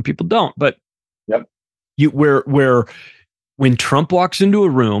have and some people don't. But where when Trump walks into a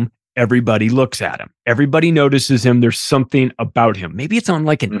room, everybody looks at him. Everybody notices him. There's something about him. Maybe it's on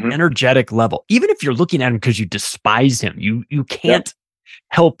like an energetic level. Even if you're looking at him because you despise him, you can't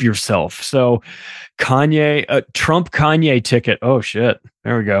help yourself. So Kanye, Trump Kanye ticket. Oh shit.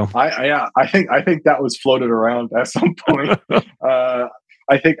 There we go. I think that was floated around at some point. I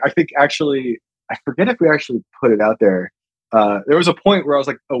think actually, I forget if we actually put it out there. There was a point where I was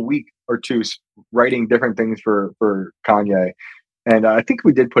like a week or two writing different things for Kanye. And I think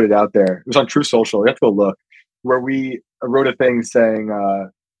we did put it out there. It was on True Social. You have to go look, where we wrote a thing saying,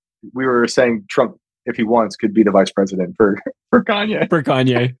 we were saying Trump, if he wants, could be the vice president for Kanye. For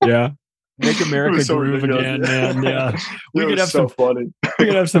Kanye, yeah. Make America groove again, man. Yeah. We could have some fun. We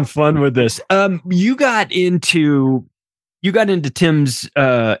could have some fun with this. You got into Tim's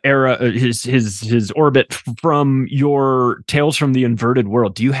era, his orbit from your Tales from the Inverted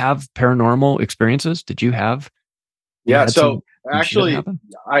World. Do you have paranormal experiences? Did you have? Yeah. So actually,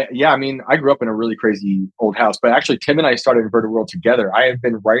 I grew up in a really crazy old house, but actually Tim and I started Inverted World together. I have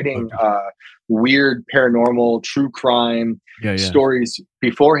been writing weird paranormal, true crime stories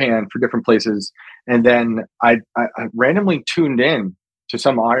beforehand for different places. And then I randomly tuned in to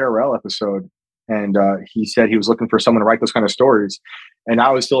some IRL episode, and he said he was looking for someone to write those kind of stories. And I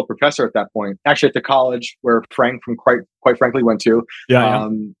was still a professor at that point, actually at the college where Frank from Quite Frankly went to.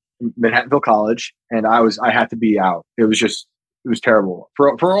 Manhattanville College, and I had to be out. It was terrible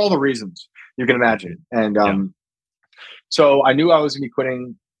for all the reasons you can imagine. And so I knew I was going to be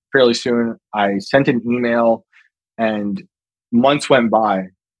quitting fairly soon. I sent an email, and months went by.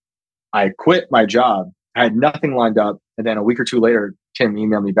 I quit my job. I had nothing lined up, and then a week or two later, Tim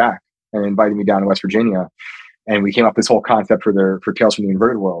emailed me back and invited me down to West Virginia, and we came up with this whole concept for Tales from the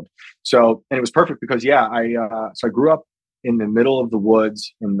Inverted World. So, and it was perfect because I grew up in the middle of the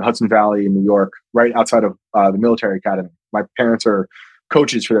woods in the Hudson Valley in New York, right outside of the military academy. My parents are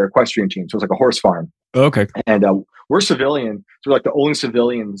coaches for their equestrian team. So it's like a horse farm. Okay. And we're civilian. So we're like the only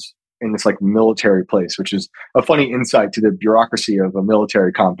civilians in this like military place, which is a funny insight to the bureaucracy of a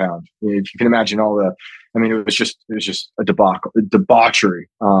military compound. If you can imagine it was just a debauchery.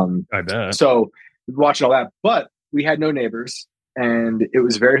 I bet. So watching all that, but we had no neighbors, and it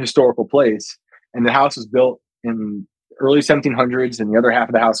was a very historical place. And the house was built in early 1700s, and the other half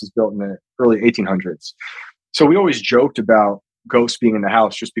of the house was built in the early 1800s. So we always joked about ghosts being in the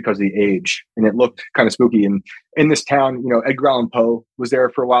house just because of the age, and it looked kind of spooky. And in this town, Edgar Allan Poe was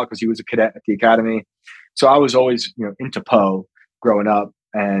there for a while because he was a cadet at the academy. So I was always, into Poe growing up.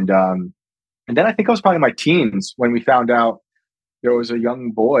 And then I think I was probably in my teens when we found out there was a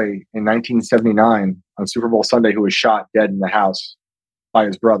young boy in 1979 on Super Bowl Sunday who was shot dead in the house by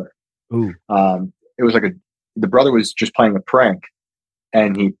his brother. Ooh. It was like the brother was just playing a prank,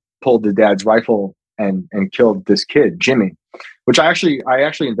 and he pulled the dad's rifle and killed this kid, Jimmy, which I actually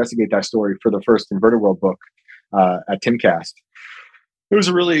investigate that story for the first Inverted World book at Timcast. It was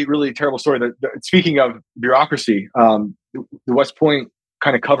a really, really terrible story. Speaking of bureaucracy, the West Point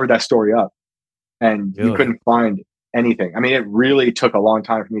kind of covered that story up, and you couldn't find anything. I mean, it really took a long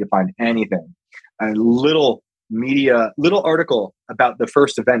time for me to find anything. A little article about the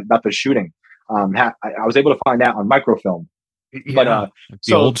first event, about the shooting. I was able to find that on microfilm, but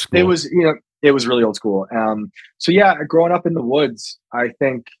so it was, it was really old school. So yeah, growing up in the woods, I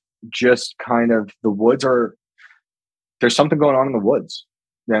think just kind of there's something going on in the woods.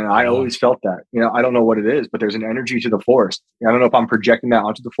 And I always felt that, I don't know what it is, but there's an energy to the forest. I don't know if I'm projecting that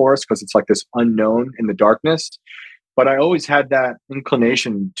onto the forest because it's like this unknown in the darkness, but I always had that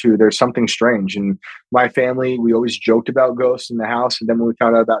inclination to there's something strange. And my family, we always joked about ghosts in the house. And then when we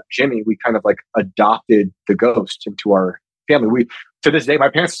found out about Jimmy, we kind of like adopted the ghost into our family. We, to this day, my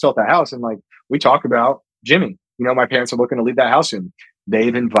parents are still at the house, and like we talk about Jimmy. You know, my parents are looking to leave that house soon.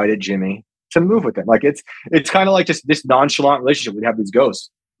 They've invited Jimmy to move with them. Like it's kind of like just this nonchalant relationship. We have these ghosts.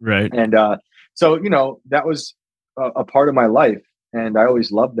 Right. And so, you know, that was a part of my life. And I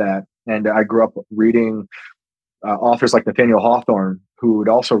always loved that. And I grew up reading authors like Nathaniel Hawthorne, who would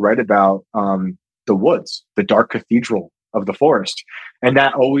also write about the woods, the dark cathedral of the forest. And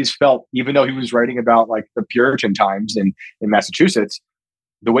that always felt, even though he was writing about like the Puritan times in Massachusetts,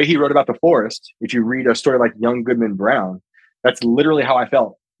 the way he wrote about the forest, if you read a story like Young Goodman Brown, that's literally how I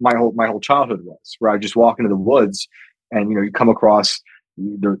felt my whole childhood was, where I just walk into the woods and, you know, you come across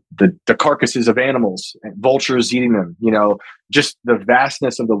the carcasses of animals and vultures eating them, you know, just the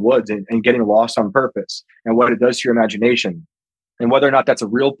vastness of the woods and getting lost on purpose and what it does to your imagination, and whether or not that's a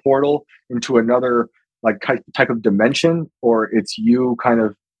real portal into another like type of dimension, or it's you kind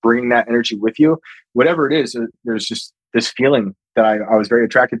of bringing that energy with you, whatever it is, there's just this feeling that I was very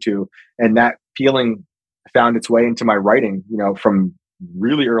attracted to. And that feeling found its way into my writing, you know, from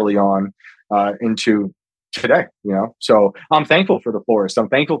really early on into today, you know. So I'm thankful for the forest. I'm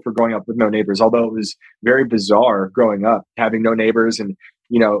thankful for growing up with no neighbors, although it was very bizarre growing up, having no neighbors, and,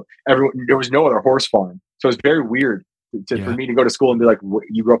 you know, there was no other horse farm. So it's very weird for me to go to school and be like,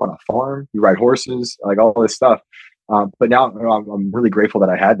 you grew up on a farm, you ride horses, like all this stuff. But now I'm really grateful that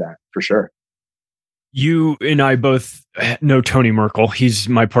I had that, for sure. You and I both know Tony Merkel. He's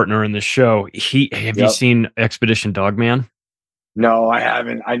my partner in the show. Have you seen Expedition Dogman? No, I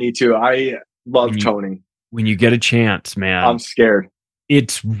haven't. I need to. I love Tony. When you get a chance, man. I'm scared.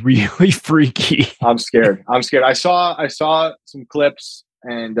 It's really freaky. I'm scared. I saw some clips,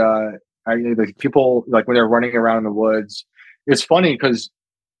 and the people, like when they're running around in the woods. It's funny because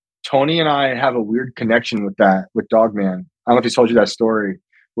Tony and I have a weird connection with Dogman. I don't know if he told you that story,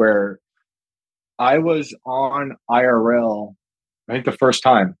 where I was on IRL, I think the first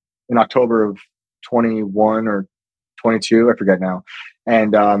time in October of 21 or 22, I forget now.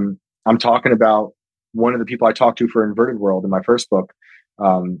 And I'm talking about one of the people I talked to for Inverted World in my first book,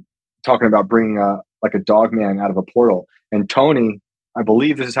 talking about bringing like a dog man out of a portal. And Tony, I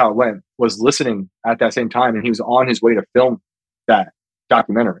believe this is how it went, was listening at that same time, and he was on his way to film that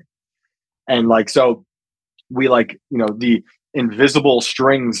documentary. And like, so we, like, you know, the invisible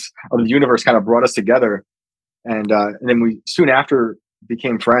strings of the universe kind of brought us together. And then we soon after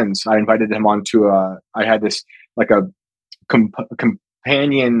became friends. I invited him on to I had this like a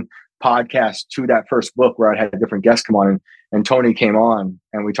companion podcast to that first book where I had different guests come on, and Tony came on,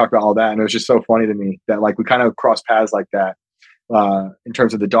 and we talked about all that. And it was just so funny to me that like we kind of crossed paths like that in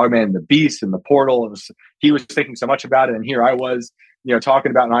terms of the Dogman and the Beast and the portal. He was thinking so much about it, and here I was, you know,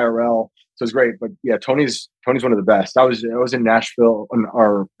 talking about an IRL. So it's great. But yeah, Tony's one of the best. I was in Nashville,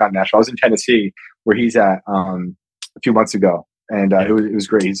 or not Nashville. I was in Tennessee, where he's at a few months ago, and it was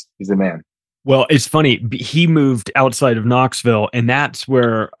great. He's the man. Well, it's funny. He moved outside of Knoxville, and that's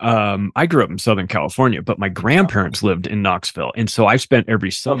where I grew up in Southern California, but my grandparents lived in Knoxville. And so I spent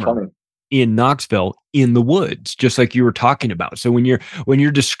every summer in Knoxville in the woods, just like you were talking about. So when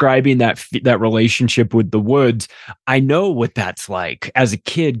you're describing that relationship with the woods, I know what that's like as a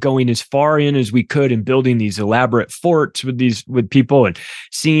kid, going as far in as we could and building these elaborate forts with people and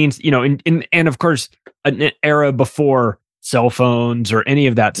scenes, you know, and of course, an era before cell phones or any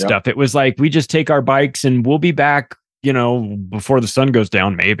of that stuff. It was like, we just take our bikes and we'll be back, you know, before the sun goes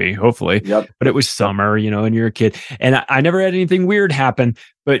down, maybe, hopefully. But it was summer, you know, and you're a kid. And I never had anything weird happen.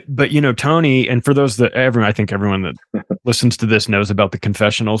 But you know, Tony, and for those that I think everyone that listens to this knows about the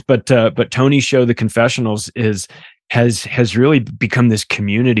confessionals, but Tony's show, The Confessionals, has really become this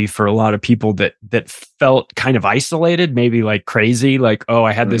community for a lot of people that felt kind of isolated, maybe like crazy, like, oh,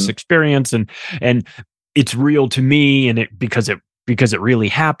 I had this experience and it's real to me, and because it really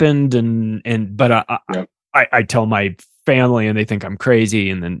happened, but I tell my family and they think I'm crazy,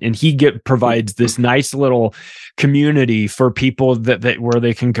 and he provides this nice little community for people that where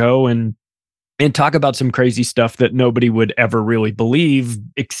they can go and talk about some crazy stuff that nobody would ever really believe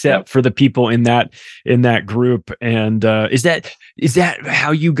except for the people in that group. And is that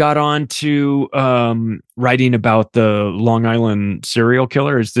how you got on to writing about the Long Island serial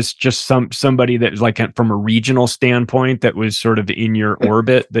killer? Is this just somebody that was like from a regional standpoint that was sort of in your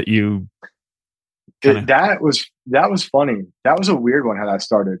orbit that you that was funny. That was a weird one, how that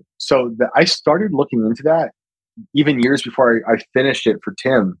started. So I started looking into that even years before I finished it for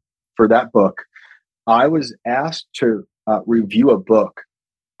Tim for that book. I was asked to review a book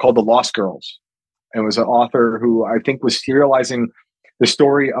called The Lost Girls. It was an author who I think was serializing the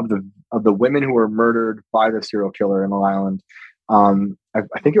story of the women who were murdered by the serial killer in Long Island.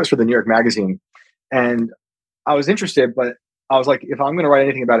 I think it was for the New York Magazine, and I was interested, but I was like, if I'm going to write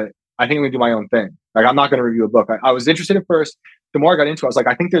anything about it, I think I'm going to do my own thing. Like, I'm not going to review a book. I was interested at first. The more I got into it, I was like,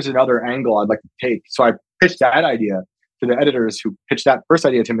 I think there's another angle I'd like to take. So I pitched that idea to the editors who pitched that first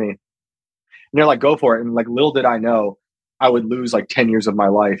idea to me. And they're like, go for it. And like, little did I know I would lose like 10 years of my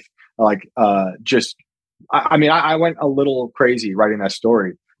life. Like, I went a little crazy writing that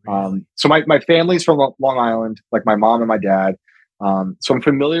story. So my family's from Long Island, like my mom and my dad. So I'm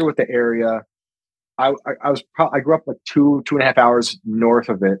familiar with the area. I grew up like 2.5 hours north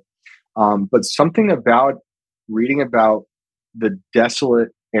of it. But something about reading about the desolate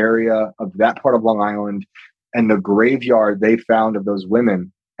area of that part of Long Island and the graveyard they found of those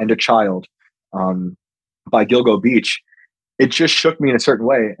women and a child by Gilgo Beach, it just shook me in a certain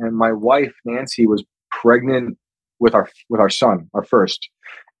way. And my wife, Nancy, was pregnant with our son, our first.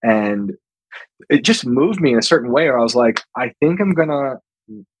 And it just moved me in a certain way where I was like, I think I'm going to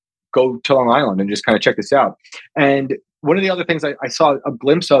go to Long Island and just kind of check this out. And one of the other things I saw a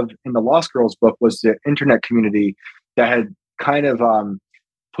glimpse of in the Lost Girls book was the internet community that had kind of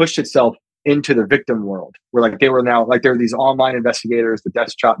pushed itself into the victim world, where like they were now like there were these online investigators, the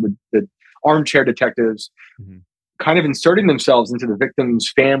death shot, the armchair detectives, kind of inserting themselves into the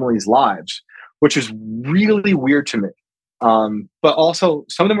victims' families' lives, which is really weird to me. But also,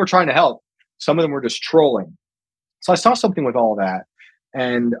 some of them were trying to help, some of them were just trolling. So I saw something with all that,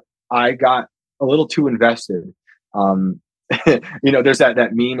 and I got a little too invested. There's that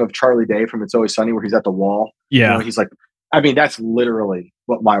meme of Charlie Day from It's Always Sunny where he's at the wall. Yeah, he's like, I mean, that's literally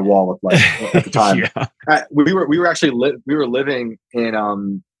what my wall looked like at the time. We were living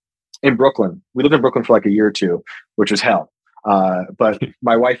in Brooklyn. We lived in Brooklyn for like a year or two, which was hell. But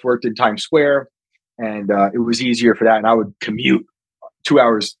my wife worked in Times Square, and it was easier for that. And I would commute 2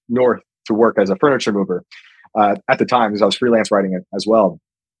 hours north to work as a furniture mover at the time, because I was freelance writing it as well.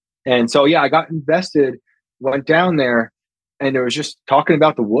 And so, yeah, I got invested, went down there, and it was just talking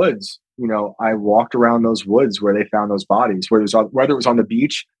about the woods. I walked around those woods where they found those bodies, whether it was on the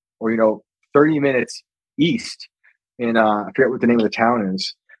beach or, 30 minutes east in, I forget what the name of the town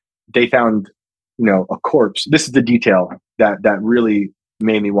is. They found, a corpse. This is the detail that really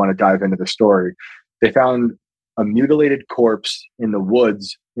made me want to dive into the story. They found a mutilated corpse in the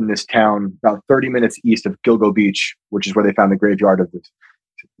woods in this town about 30 minutes east of Gilgo Beach, which is where they found the graveyard of the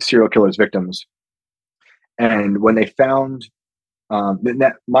serial killer's victims. And when they found,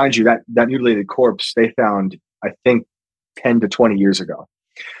 mind you, that mutilated corpse, they found, I think, 10 to 20 years ago.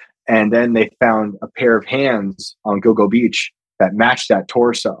 And then they found a pair of hands on Gilgo Beach that matched that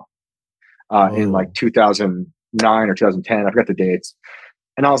torso in like 2009 or 2010. I forgot the dates.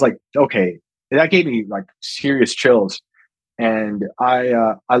 And I was like, okay, that gave me like serious chills. And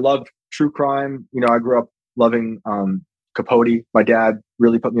I love true crime. I grew up loving Capote. My dad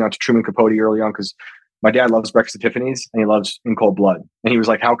really put me on to Truman Capote early on, because my dad loves Breakfast at Tiffany's and he loves In Cold Blood. And he was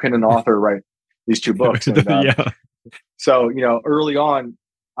like, how can an author write these two books? And, so, early on,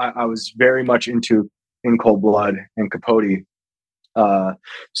 I was very much into In Cold Blood and Capote.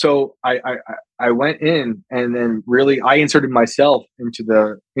 So I went in, and then really I inserted myself into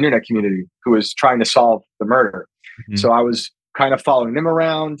the internet community who was trying to solve the murder. Mm-hmm. So I was kind of following them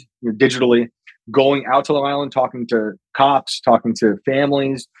around digitally, going out to Long Island, talking to cops, talking to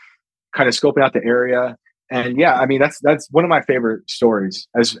families, kind of scoping out the area. And yeah, I mean, that's one of my favorite stories.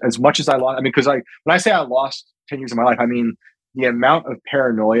 As much as I lost, I mean, because when I say I lost 10 years of my life, I mean the amount of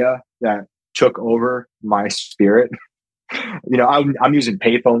paranoia that took over my spirit. I'm using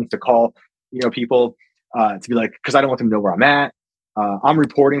payphones to call, people to be like, because I don't want them to know where I'm at. I'm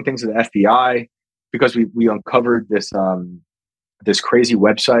reporting things to the FBI because we uncovered this this crazy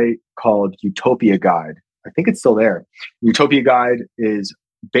website called Utopia Guide. I think it's still there. Utopia Guide is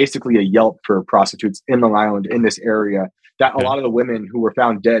basically a Yelp for prostitutes in Long Island, in this area, that a lot of the women who were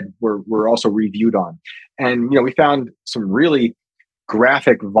found dead were also reviewed on. And, we found some really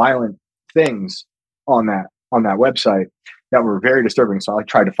graphic, violent things on that website that were very disturbing. So I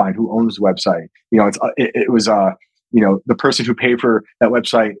tried to find who owns the website. It was the person who paid for that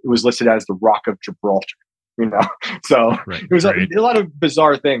website, it was listed as the Rock of Gibraltar. So it was a lot of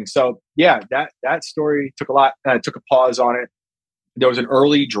bizarre things. So yeah, that story took a lot. Took a pause on it. There was an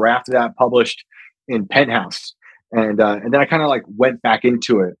early draft of that published in Penthouse, and then I kind of like went back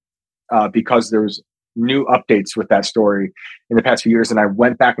into it because there was new updates with that story in the past few years. And I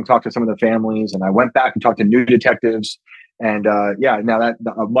went back and talked to some of the families, and I went back and talked to new detectives. And now that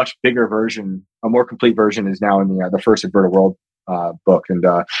a much bigger version, a more complete version, is now in the first Inverted World book. And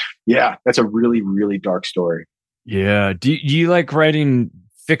yeah, that's a really, really dark story. Yeah. Do you like writing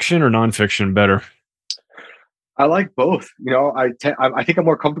fiction or nonfiction better? I like both. You know, I think I'm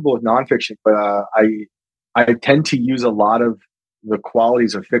more comfortable with nonfiction, but I tend to use a lot of the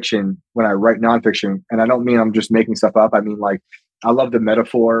qualities of fiction when I write nonfiction. And I don't mean I'm just making stuff up. I mean, like, I love the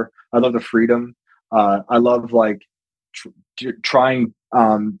metaphor. I love the freedom. I love like trying,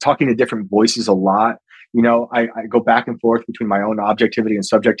 talking to different voices a lot. You know, I go back and forth between my own objectivity and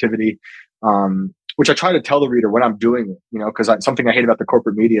subjectivity, which I try to tell the reader when I'm doing it, you know, because something I hate about the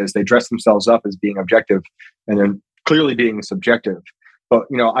corporate media is they dress themselves up as being objective and then clearly being subjective. But,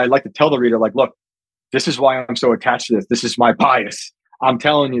 you know, I like to tell the reader, like, look, this is why I'm so attached to this. This is my bias. I'm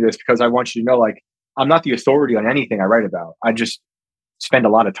telling you this because I want you to know, like, I'm not the authority on anything I write about. I just spend a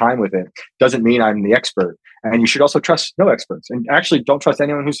lot of time with it. Doesn't mean I'm the expert. And you should also trust no experts. And actually don't trust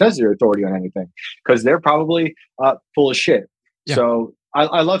anyone who says they're authority on anything because they're probably full of shit. Yeah. So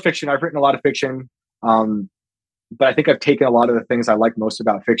I love fiction. I've written a lot of fiction. But I think I've taken a lot of the things I like most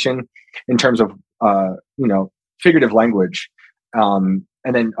about fiction in terms of, you know, figurative language.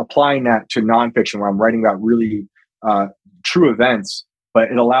 And then applying that to nonfiction where I'm writing about really true events,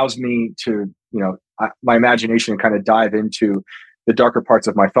 but it allows me to, you know, my imagination kind of dive into the darker parts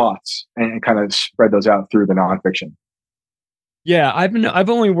of my thoughts and kind of spread those out through the nonfiction. Yeah, I've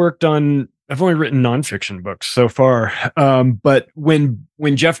only written nonfiction books so far. But when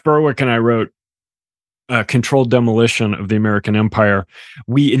Jeff Berwick and I wrote Controlled Demolition of the American Empire,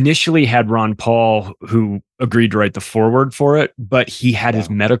 we initially had Ron Paul, who agreed to write the foreword for it, but he had his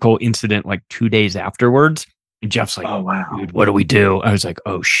medical incident like 2 days afterwards. And Jeff's like, "Oh wow, dude, what do we do?" I was like,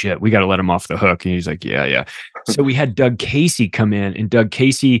 "Oh shit, we got to let him off the hook." And he's like, "Yeah." So we had Doug Casey come in, and Doug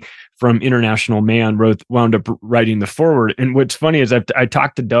Casey from International Man wound up writing the foreword. And what's funny is I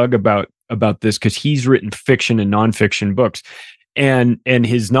talked to Doug about this because he's written fiction and nonfiction books. And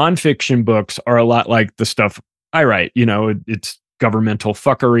his nonfiction books are a lot like the stuff I write. You know, it's governmental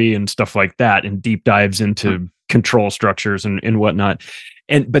fuckery and stuff like that, and deep dives into control structures and whatnot.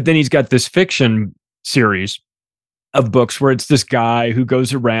 But then he's got this fiction series of books where it's this guy who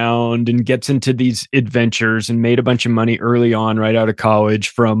goes around and gets into these adventures and made a bunch of money early on, right out of college,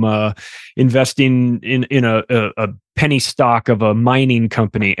 from investing in a penny stock of a mining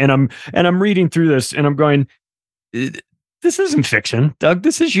company. And I'm reading through this and I'm going, this isn't fiction, Doug.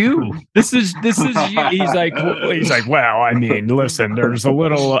 This is you. This is you. He's like, well, I mean, listen, there's a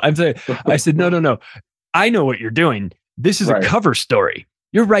little. I said, no. I know what you're doing. This is a cover story.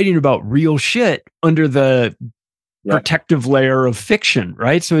 You're writing about real shit under the protective layer of fiction,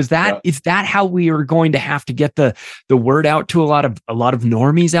 right? So is that how we are going to have to get the word out to a lot of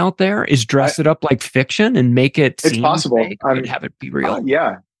normies out there? Is dress it up like fiction and make it it's seem possible fake and have it be real?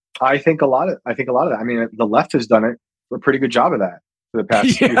 Yeah, I think a lot of that. I mean, the left has done it. A pretty good job of that for the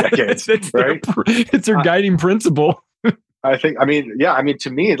past few decades, right? It's their guiding principle. I mean, to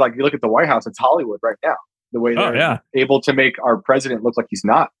me, like, you look at the White House, it's Hollywood right now. The way they're able to make our president look like he's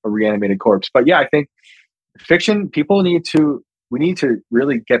not a reanimated corpse. But yeah, I think fiction, we need to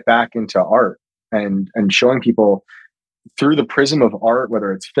really get back into art and showing people through the prism of art,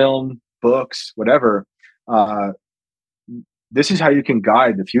 whether it's film, books, whatever. This is how you can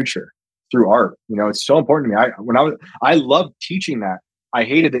guide the future. Through art. You know, it's so important to me. I loved teaching that. I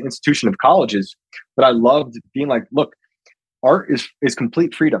hated the institution of colleges, but I loved being like, look, art is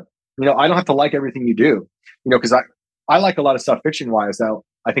complete freedom. You know, I don't have to like everything you do, you know, because I like a lot of stuff fiction wise that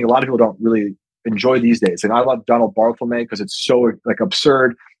I think a lot of people don't really enjoy these days. And I love Donald Barthelme because it's so like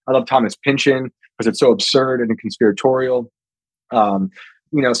absurd. I love Thomas Pynchon because it's so absurd and conspiratorial. You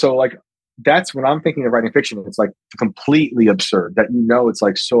know, so like, that's when I'm thinking of writing fiction. It's like completely absurd that, you know, it's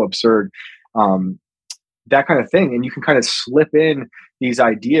like so absurd, that kind of thing. And you can kind of slip in these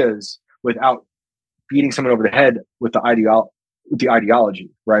ideas without beating someone over the head with the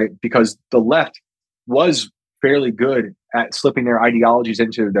ideology, right? Because the left was fairly good at slipping their ideologies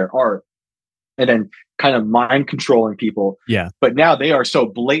into their art and then kind of mind controlling people. Yeah. But now they are so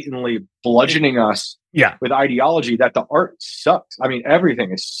blatantly bludgeoning us with ideology that the art sucks. I mean,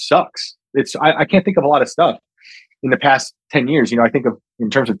 everything sucks. I can't think of a lot of stuff in the past 10 years. You know, I think of in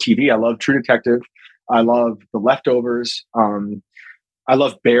terms of TV, I love True Detective. I love The Leftovers. I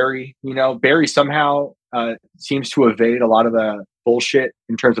love Barry. You know, Barry somehow seems to evade a lot of the bullshit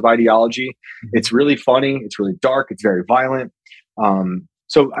in terms of ideology. Mm-hmm. It's really funny. It's really dark. It's very violent.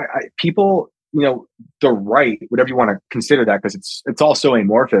 So people, you know, the right, whatever you want to consider that, because it's all so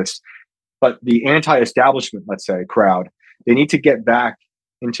amorphous, but the anti-establishment, let's say, crowd, they need to get back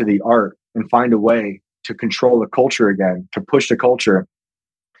into the art and find a way to control the culture again, to push the culture.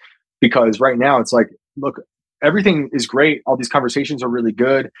 Because right now it's like, look, everything is great. All these conversations are really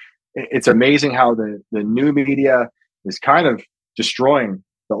good. It's amazing how the new media is kind of destroying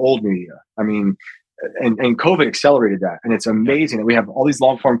the old media. I mean, and COVID accelerated that. And it's amazing that we have all these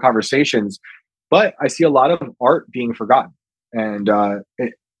long form conversations, but I see a lot of art being forgotten. And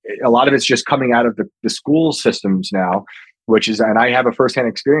a lot of it's just coming out of the school systems now, and I have a firsthand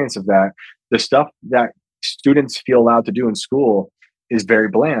experience of that. The stuff that students feel allowed to do in school is very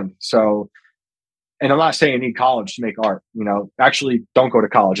bland. So, and I'm not saying you need college to make art, actually don't go to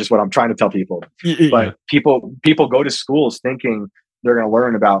college is what I'm trying to tell people. Yeah. But people go to schools thinking they're going to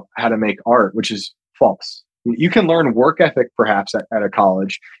learn about how to make art, which is false. You can learn work ethic perhaps at a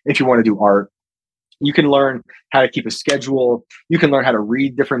college if you want to do art. You can learn how to keep a schedule. You can learn how to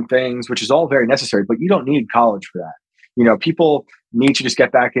read different things, which is all very necessary, but you don't need college for that. People need to just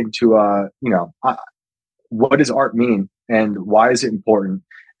get back into, what does art mean and why is it important?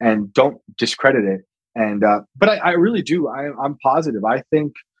 And don't discredit it. And, but I really do. I'm positive. I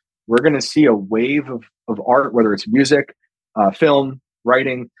think we're going to see a wave of art, whether it's music, film,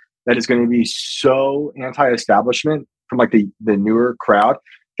 writing, that is going to be so anti-establishment from like the newer crowd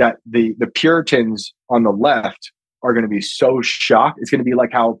that the Puritans on the left are going to be so shocked. It's going to be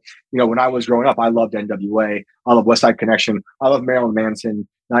like how, when I was growing up, I loved NWA, I love West Side Connection, I love Marilyn Manson,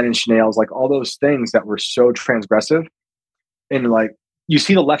 Nine Inch Nails, like all those things that were so transgressive. And like, you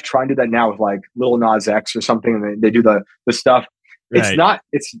see the left trying to do that now with like Lil Nas X or something, and they do the stuff. Right.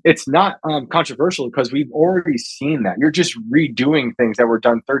 It's not controversial because we've already seen that. You're just redoing things that were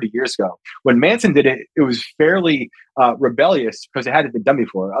done 30 years ago. When Manson did it, it was fairly rebellious because it hadn't been done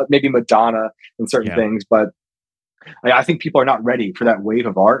before. Maybe Madonna and certain things, but I think people are not ready for that wave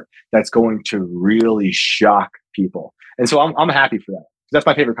of art that's going to really shock people. And so I'm happy for that. That's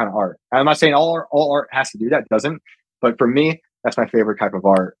my favorite kind of art. I'm not saying all art has to do that. It doesn't. But for me, that's my favorite type of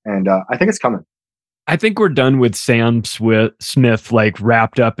art. And I think it's coming. I think we're done with Sam Smith like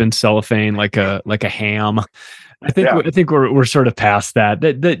wrapped up in cellophane like a ham. I think we're sort of past that.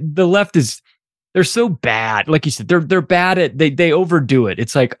 The left they're so bad. Like you said, they're bad at they overdo it.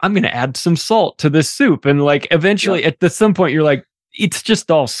 It's like, I'm going to add some salt to this soup, and like eventually at some point you're like, it's just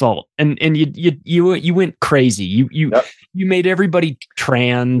all salt, and you went crazy. You made everybody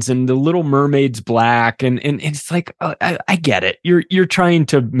trans and the Little Mermaid's black, and it's like, I get it. You're trying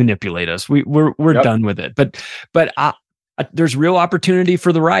to manipulate us. We're done with it. But there's real opportunity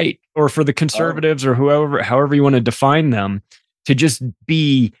for the right or for the conservatives or however you want to define them to just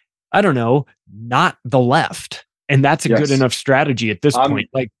be, I don't know, not the left, and that's a good enough strategy at this point.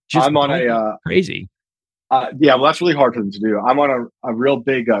 Like, just I'm on crazy. Yeah, well, that's really hard for them to do. I'm on a real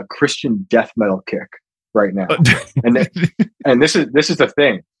big Christian death metal kick right now, and this is the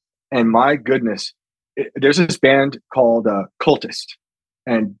thing. And my goodness, there's this band called Cultist,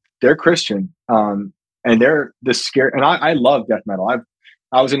 and they're Christian, and they're the scary. And I love death metal.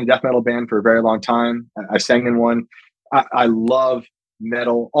 I was in a death metal band for a very long time. I sang in one. I love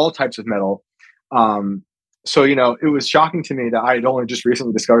metal, all types of metal. So it was shocking to me that I had only just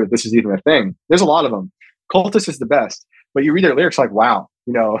recently discovered that this is even a thing. There's a lot of them. Cultist is the best, but you read their lyrics like, wow,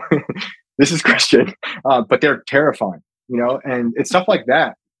 this is Christian, but they're terrifying, and it's stuff like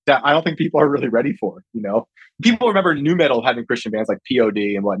that I don't think people are really ready for. People remember nu metal having Christian bands like POD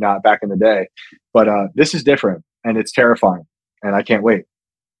and whatnot back in the day, but this is different and it's terrifying, and I can't wait.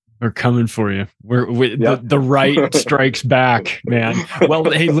 We're coming for you. The right strikes back, man. Well,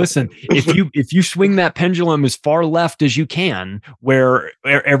 hey, listen, if you swing that pendulum as far left as you can, where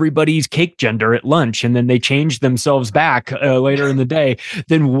everybody's cake gender at lunch and then they change themselves back later in the day,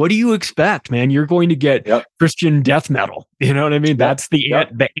 then what do you expect, man? You're going to get Christian death metal. You know what I mean? That's the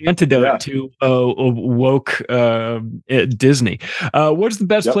antidote to woke Disney. What's the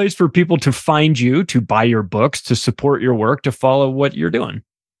best place for people to find you, to buy your books, to support your work, to follow what you're doing?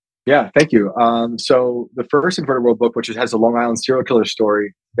 Yeah, thank you. So the first Inverted World book, which has a Long Island serial killer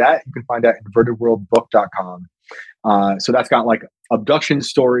story, that you can find at invertedworldbook.com. So that's got like abduction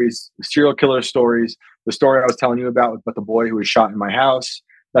stories, serial killer stories, the story I was telling you about the boy who was shot in my house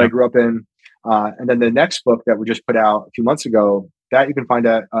that I grew up in. And then the next book that we just put out a few months ago, that you can find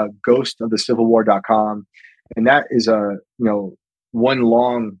at ghostofthecivilwar.com. And that is one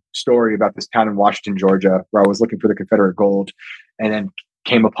long story about this town in Washington, Georgia, where I was looking for the Confederate gold and then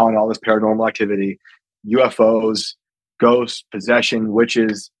came upon all this paranormal activity, UFOs, ghosts, possession,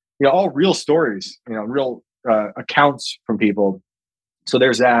 witches, all real stories, real accounts from people. So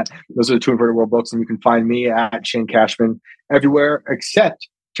there's that. Those are the two Inverted World books. And you can find me at Shane Cashman everywhere except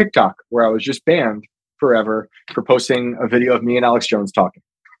TikTok, where I was just banned forever for posting a video of me and Alex Jones talking.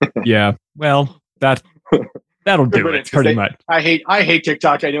 Yeah. Well, That'll do it, pretty much. I hate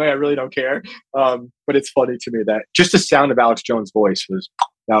TikTok anyway. I really don't care. But it's funny to me that just the sound of Alex Jones' voice was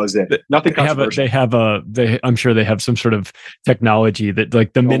it. Nothing controversial. I'm sure they have some sort of technology that,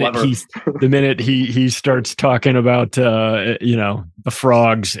 like, the minute he starts talking about the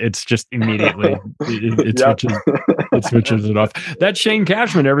frogs, it's just immediately it switches it off. That's Shane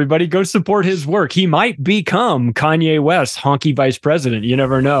Cashman. Everybody, go support his work. He might become Kanye West's honky vice president. You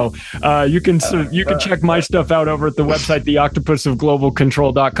never know. You can check my stuff out over at the website,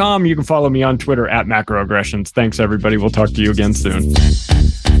 theoctopusofglobalcontrol.com. You can follow me on Twitter at macroaggressions. Thanks, everybody. We'll talk to you again soon.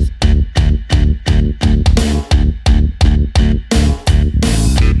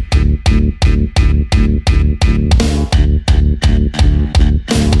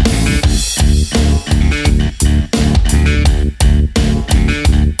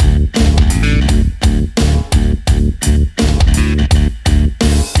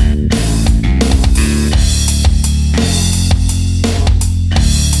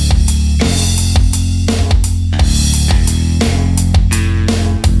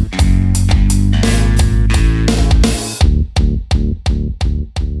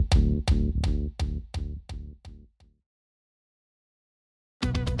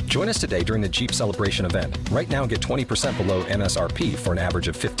 Join us today during the Jeep Celebration event. Right now, get 20% below MSRP for an average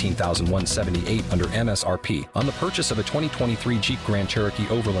of $15,178 under MSRP on the purchase of a 2023 Jeep Grand Cherokee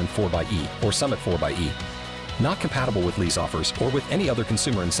Overland 4xE or Summit 4xE. Not compatible with lease offers or with any other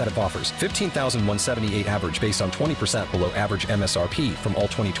consumer incentive offers. $15,178 average based on 20% below average MSRP from all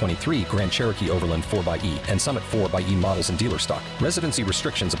 2023 Grand Cherokee Overland 4xE and Summit 4xE models in dealer stock. Residency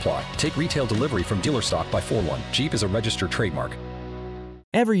restrictions apply. Take retail delivery from dealer stock by 4/1. Jeep is a registered trademark.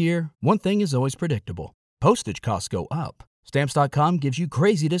 Every year, one thing is always predictable. Postage costs go up. Stamps.com gives you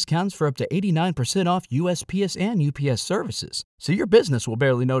crazy discounts for up to 89% off USPS and UPS services, so your business will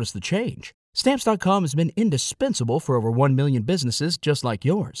barely notice the change. Stamps.com has been indispensable for over 1 million businesses just like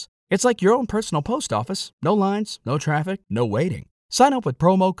yours. It's like your own personal post office. No lines, no traffic, no waiting. Sign up with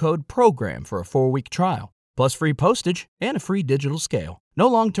promo code PROGRAM for a 4-week trial, plus free postage and a free digital scale. No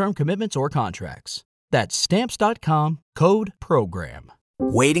long-term commitments or contracts. That's Stamps.com, code PROGRAM.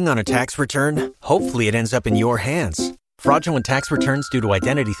 Waiting on a tax return? Hopefully it ends up in your hands. Fraudulent tax returns due to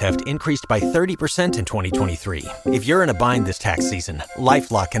identity theft increased by 30% in 2023. If you're in a bind this tax season,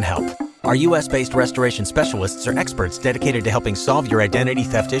 LifeLock can help. Our U.S.-based restoration specialists are experts dedicated to helping solve your identity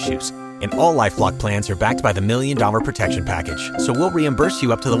theft issues. And all LifeLock plans are backed by the $1 Million Protection Package. So we'll reimburse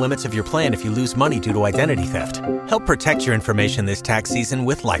you up to the limits of your plan if you lose money due to identity theft. Help protect your information this tax season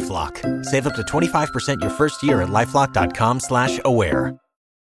with LifeLock. Save up to 25% your first year at LifeLock.com/aware.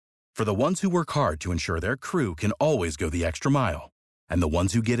 For the ones who work hard to ensure their crew can always go the extra mile, and the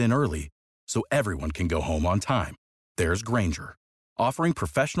ones who get in early so everyone can go home on time, there's Grainger, offering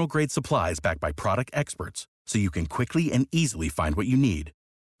professional-grade supplies backed by product experts so you can quickly and easily find what you need.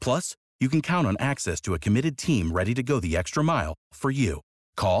 Plus, you can count on access to a committed team ready to go the extra mile for you.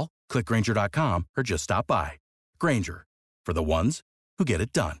 Call, click Grainger.com, or just stop by. Grainger, for the ones who get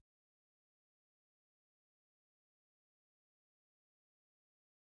it done.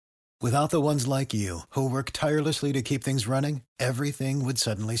 Without the ones like you, who work tirelessly to keep things running, everything would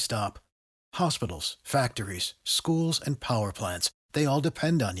suddenly stop. Hospitals, factories, schools, and power plants, they all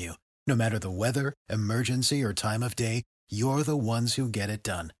depend on you. No matter the weather, emergency, or time of day, you're the ones who get it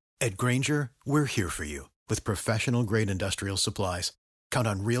done. At Grainger, we're here for you with professional-grade industrial supplies. Count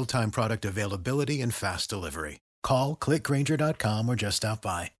on real-time product availability and fast delivery. Call, click Grainger.com, or just stop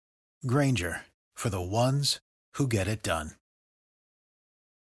by. Grainger, for the ones who get it done.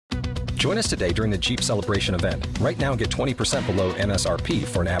 Join us today during the Jeep Celebration event. Right now, get 20% below MSRP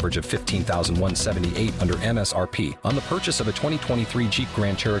for an average of $15,178 under MSRP on the purchase of a 2023 Jeep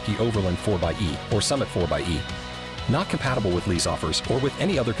Grand Cherokee Overland 4xE or Summit 4xE. Not compatible with lease offers or with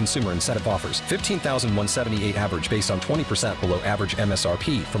any other consumer incentive offers. $15,178 average based on 20% below average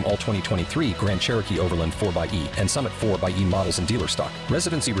MSRP from all 2023 Grand Cherokee Overland 4xE and Summit 4xE models in dealer stock.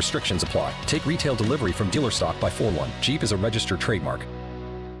 Residency restrictions apply. Take retail delivery from dealer stock by 4/1. Jeep is a registered trademark.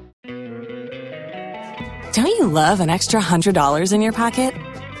 Don't you love an extra $100 in your pocket?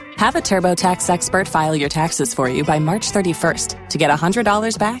 Have a TurboTax expert file your taxes for you by March 31st to get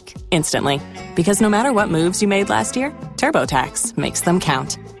 $100 back instantly. Because no matter what moves you made last year, TurboTax makes them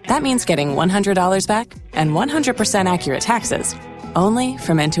count. That means getting $100 back and 100% accurate taxes, only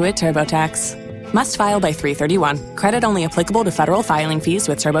from Intuit TurboTax. Must file by 3/31. Credit only applicable to federal filing fees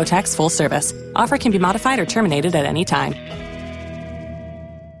with TurboTax full service. Offer can be modified or terminated at any time.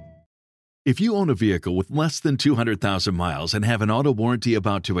 If you own a vehicle with less than 200,000 miles and have an auto warranty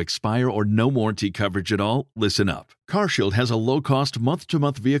about to expire or no warranty coverage at all, listen up. CarShield has a low-cost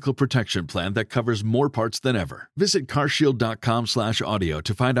month-to-month vehicle protection plan that covers more parts than ever. Visit carshield.com/audio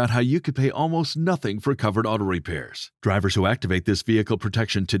to find out how you could pay almost nothing for covered auto repairs. Drivers who activate this vehicle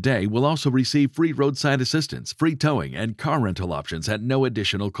protection today will also receive free roadside assistance, free towing, and car rental options at no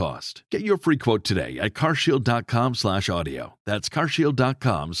additional cost. Get your free quote today at carshield.com/audio. That's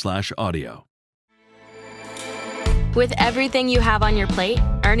carshield.com/audio. With everything you have on your plate,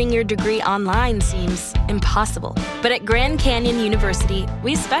 earning your degree online seems impossible. But at Grand Canyon University,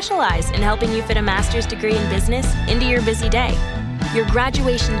 we specialize in helping you fit a master's degree in business into your busy day. Your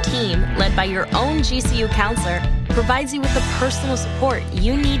graduation team, led by your own GCU counselor, provides you with the personal support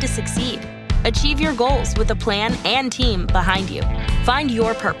you need to succeed. Achieve your goals with a plan and team behind you. Find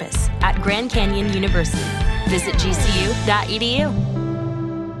your purpose at Grand Canyon University. Visit gcu.edu.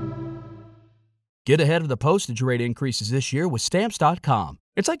 Get ahead of the postage rate increases this year with Stamps.com.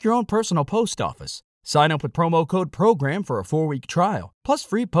 It's like your own personal post office. Sign up with promo code PROGRAM for a 4-week trial, plus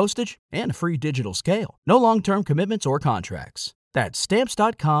free postage and a free digital scale. No long-term commitments or contracts. That's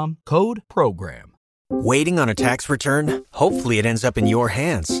Stamps.com, code PROGRAM. Waiting on a tax return? Hopefully it ends up in your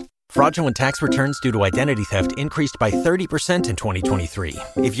hands. Fraudulent tax returns due to identity theft increased by 30% in 2023.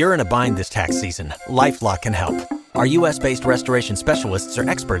 If you're in a bind this tax season, LifeLock can help. Our U.S.-based restoration specialists are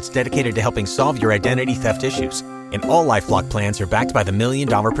experts dedicated to helping solve your identity theft issues. And all LifeLock plans are backed by the $1 Million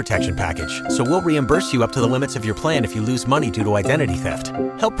Protection Package. So we'll reimburse you up to the limits of your plan if you lose money due to identity theft.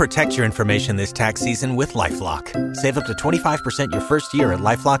 Help protect your information this tax season with LifeLock. Save up to 25% your first year at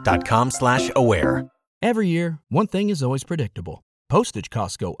LifeLock.com/aware. Every year, one thing is always predictable. Postage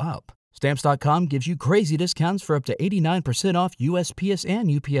costs go up. Stamps.com gives you crazy discounts for up to 89% off USPS and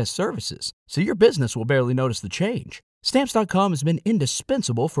UPS services, so your business will barely notice the change. Stamps.com has been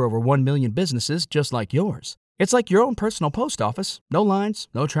indispensable for over 1 million businesses just like yours. It's like your own personal post office. No lines,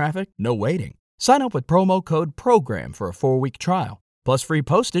 no traffic, no waiting. Sign up with promo code PROGRAM for a 4-week trial, plus free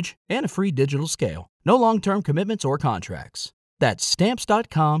postage and a free digital scale. No long-term commitments or contracts. That's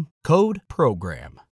Stamps.com, code PROGRAM.